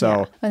weren't.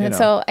 So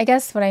so I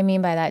guess what I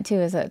mean by that too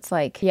is it's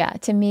like,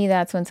 to me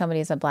that's when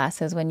somebody's a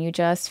blast, is when you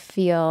just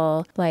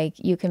feel like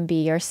you can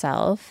be yourself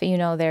yourself,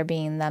 they're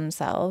being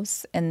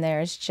themselves, and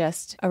there's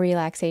just a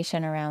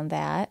relaxation around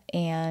that,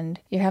 and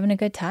you're having a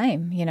good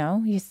time,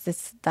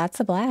 that's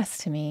a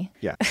blast to me.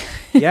 Yeah.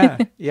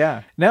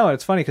 Yeah. No,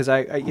 it's funny because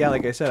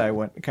like I said, I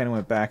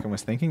went back and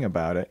was thinking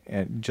about it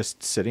and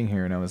just sitting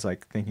here, and I was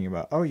like thinking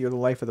about, oh, you're the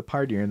life of the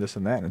party, you're this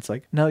and that. And it's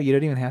like, no, you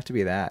don't even have to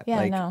be that. Yeah,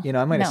 like, no.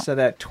 I might have said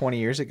that 20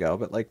 years ago,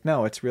 but like,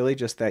 no, it's really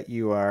just that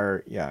you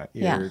are,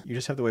 you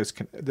just have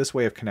this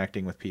way of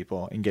connecting with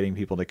people and getting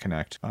people to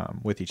connect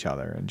with each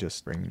other and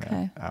just bringing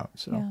that out.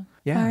 So,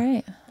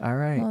 yeah. All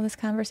right. Well, this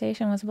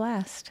conversation was a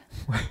blast.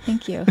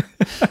 Thank you.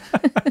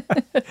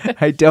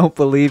 I don't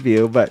believe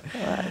you, but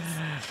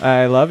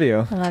I love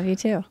you. I love you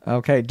too.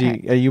 Okay.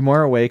 Are you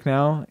more awake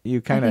now?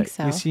 You kind of,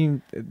 so. You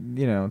seem,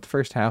 the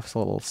first half's a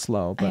little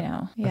slow, but I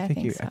know. Yeah, I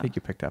think so. I think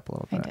you picked up a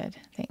little bit. I did.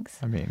 Thanks.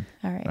 I mean,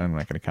 all right. I'm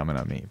not going to comment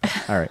on me.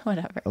 But, all right.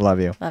 Whatever. I love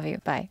you. Love you.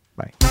 Bye.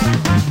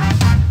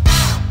 Bye.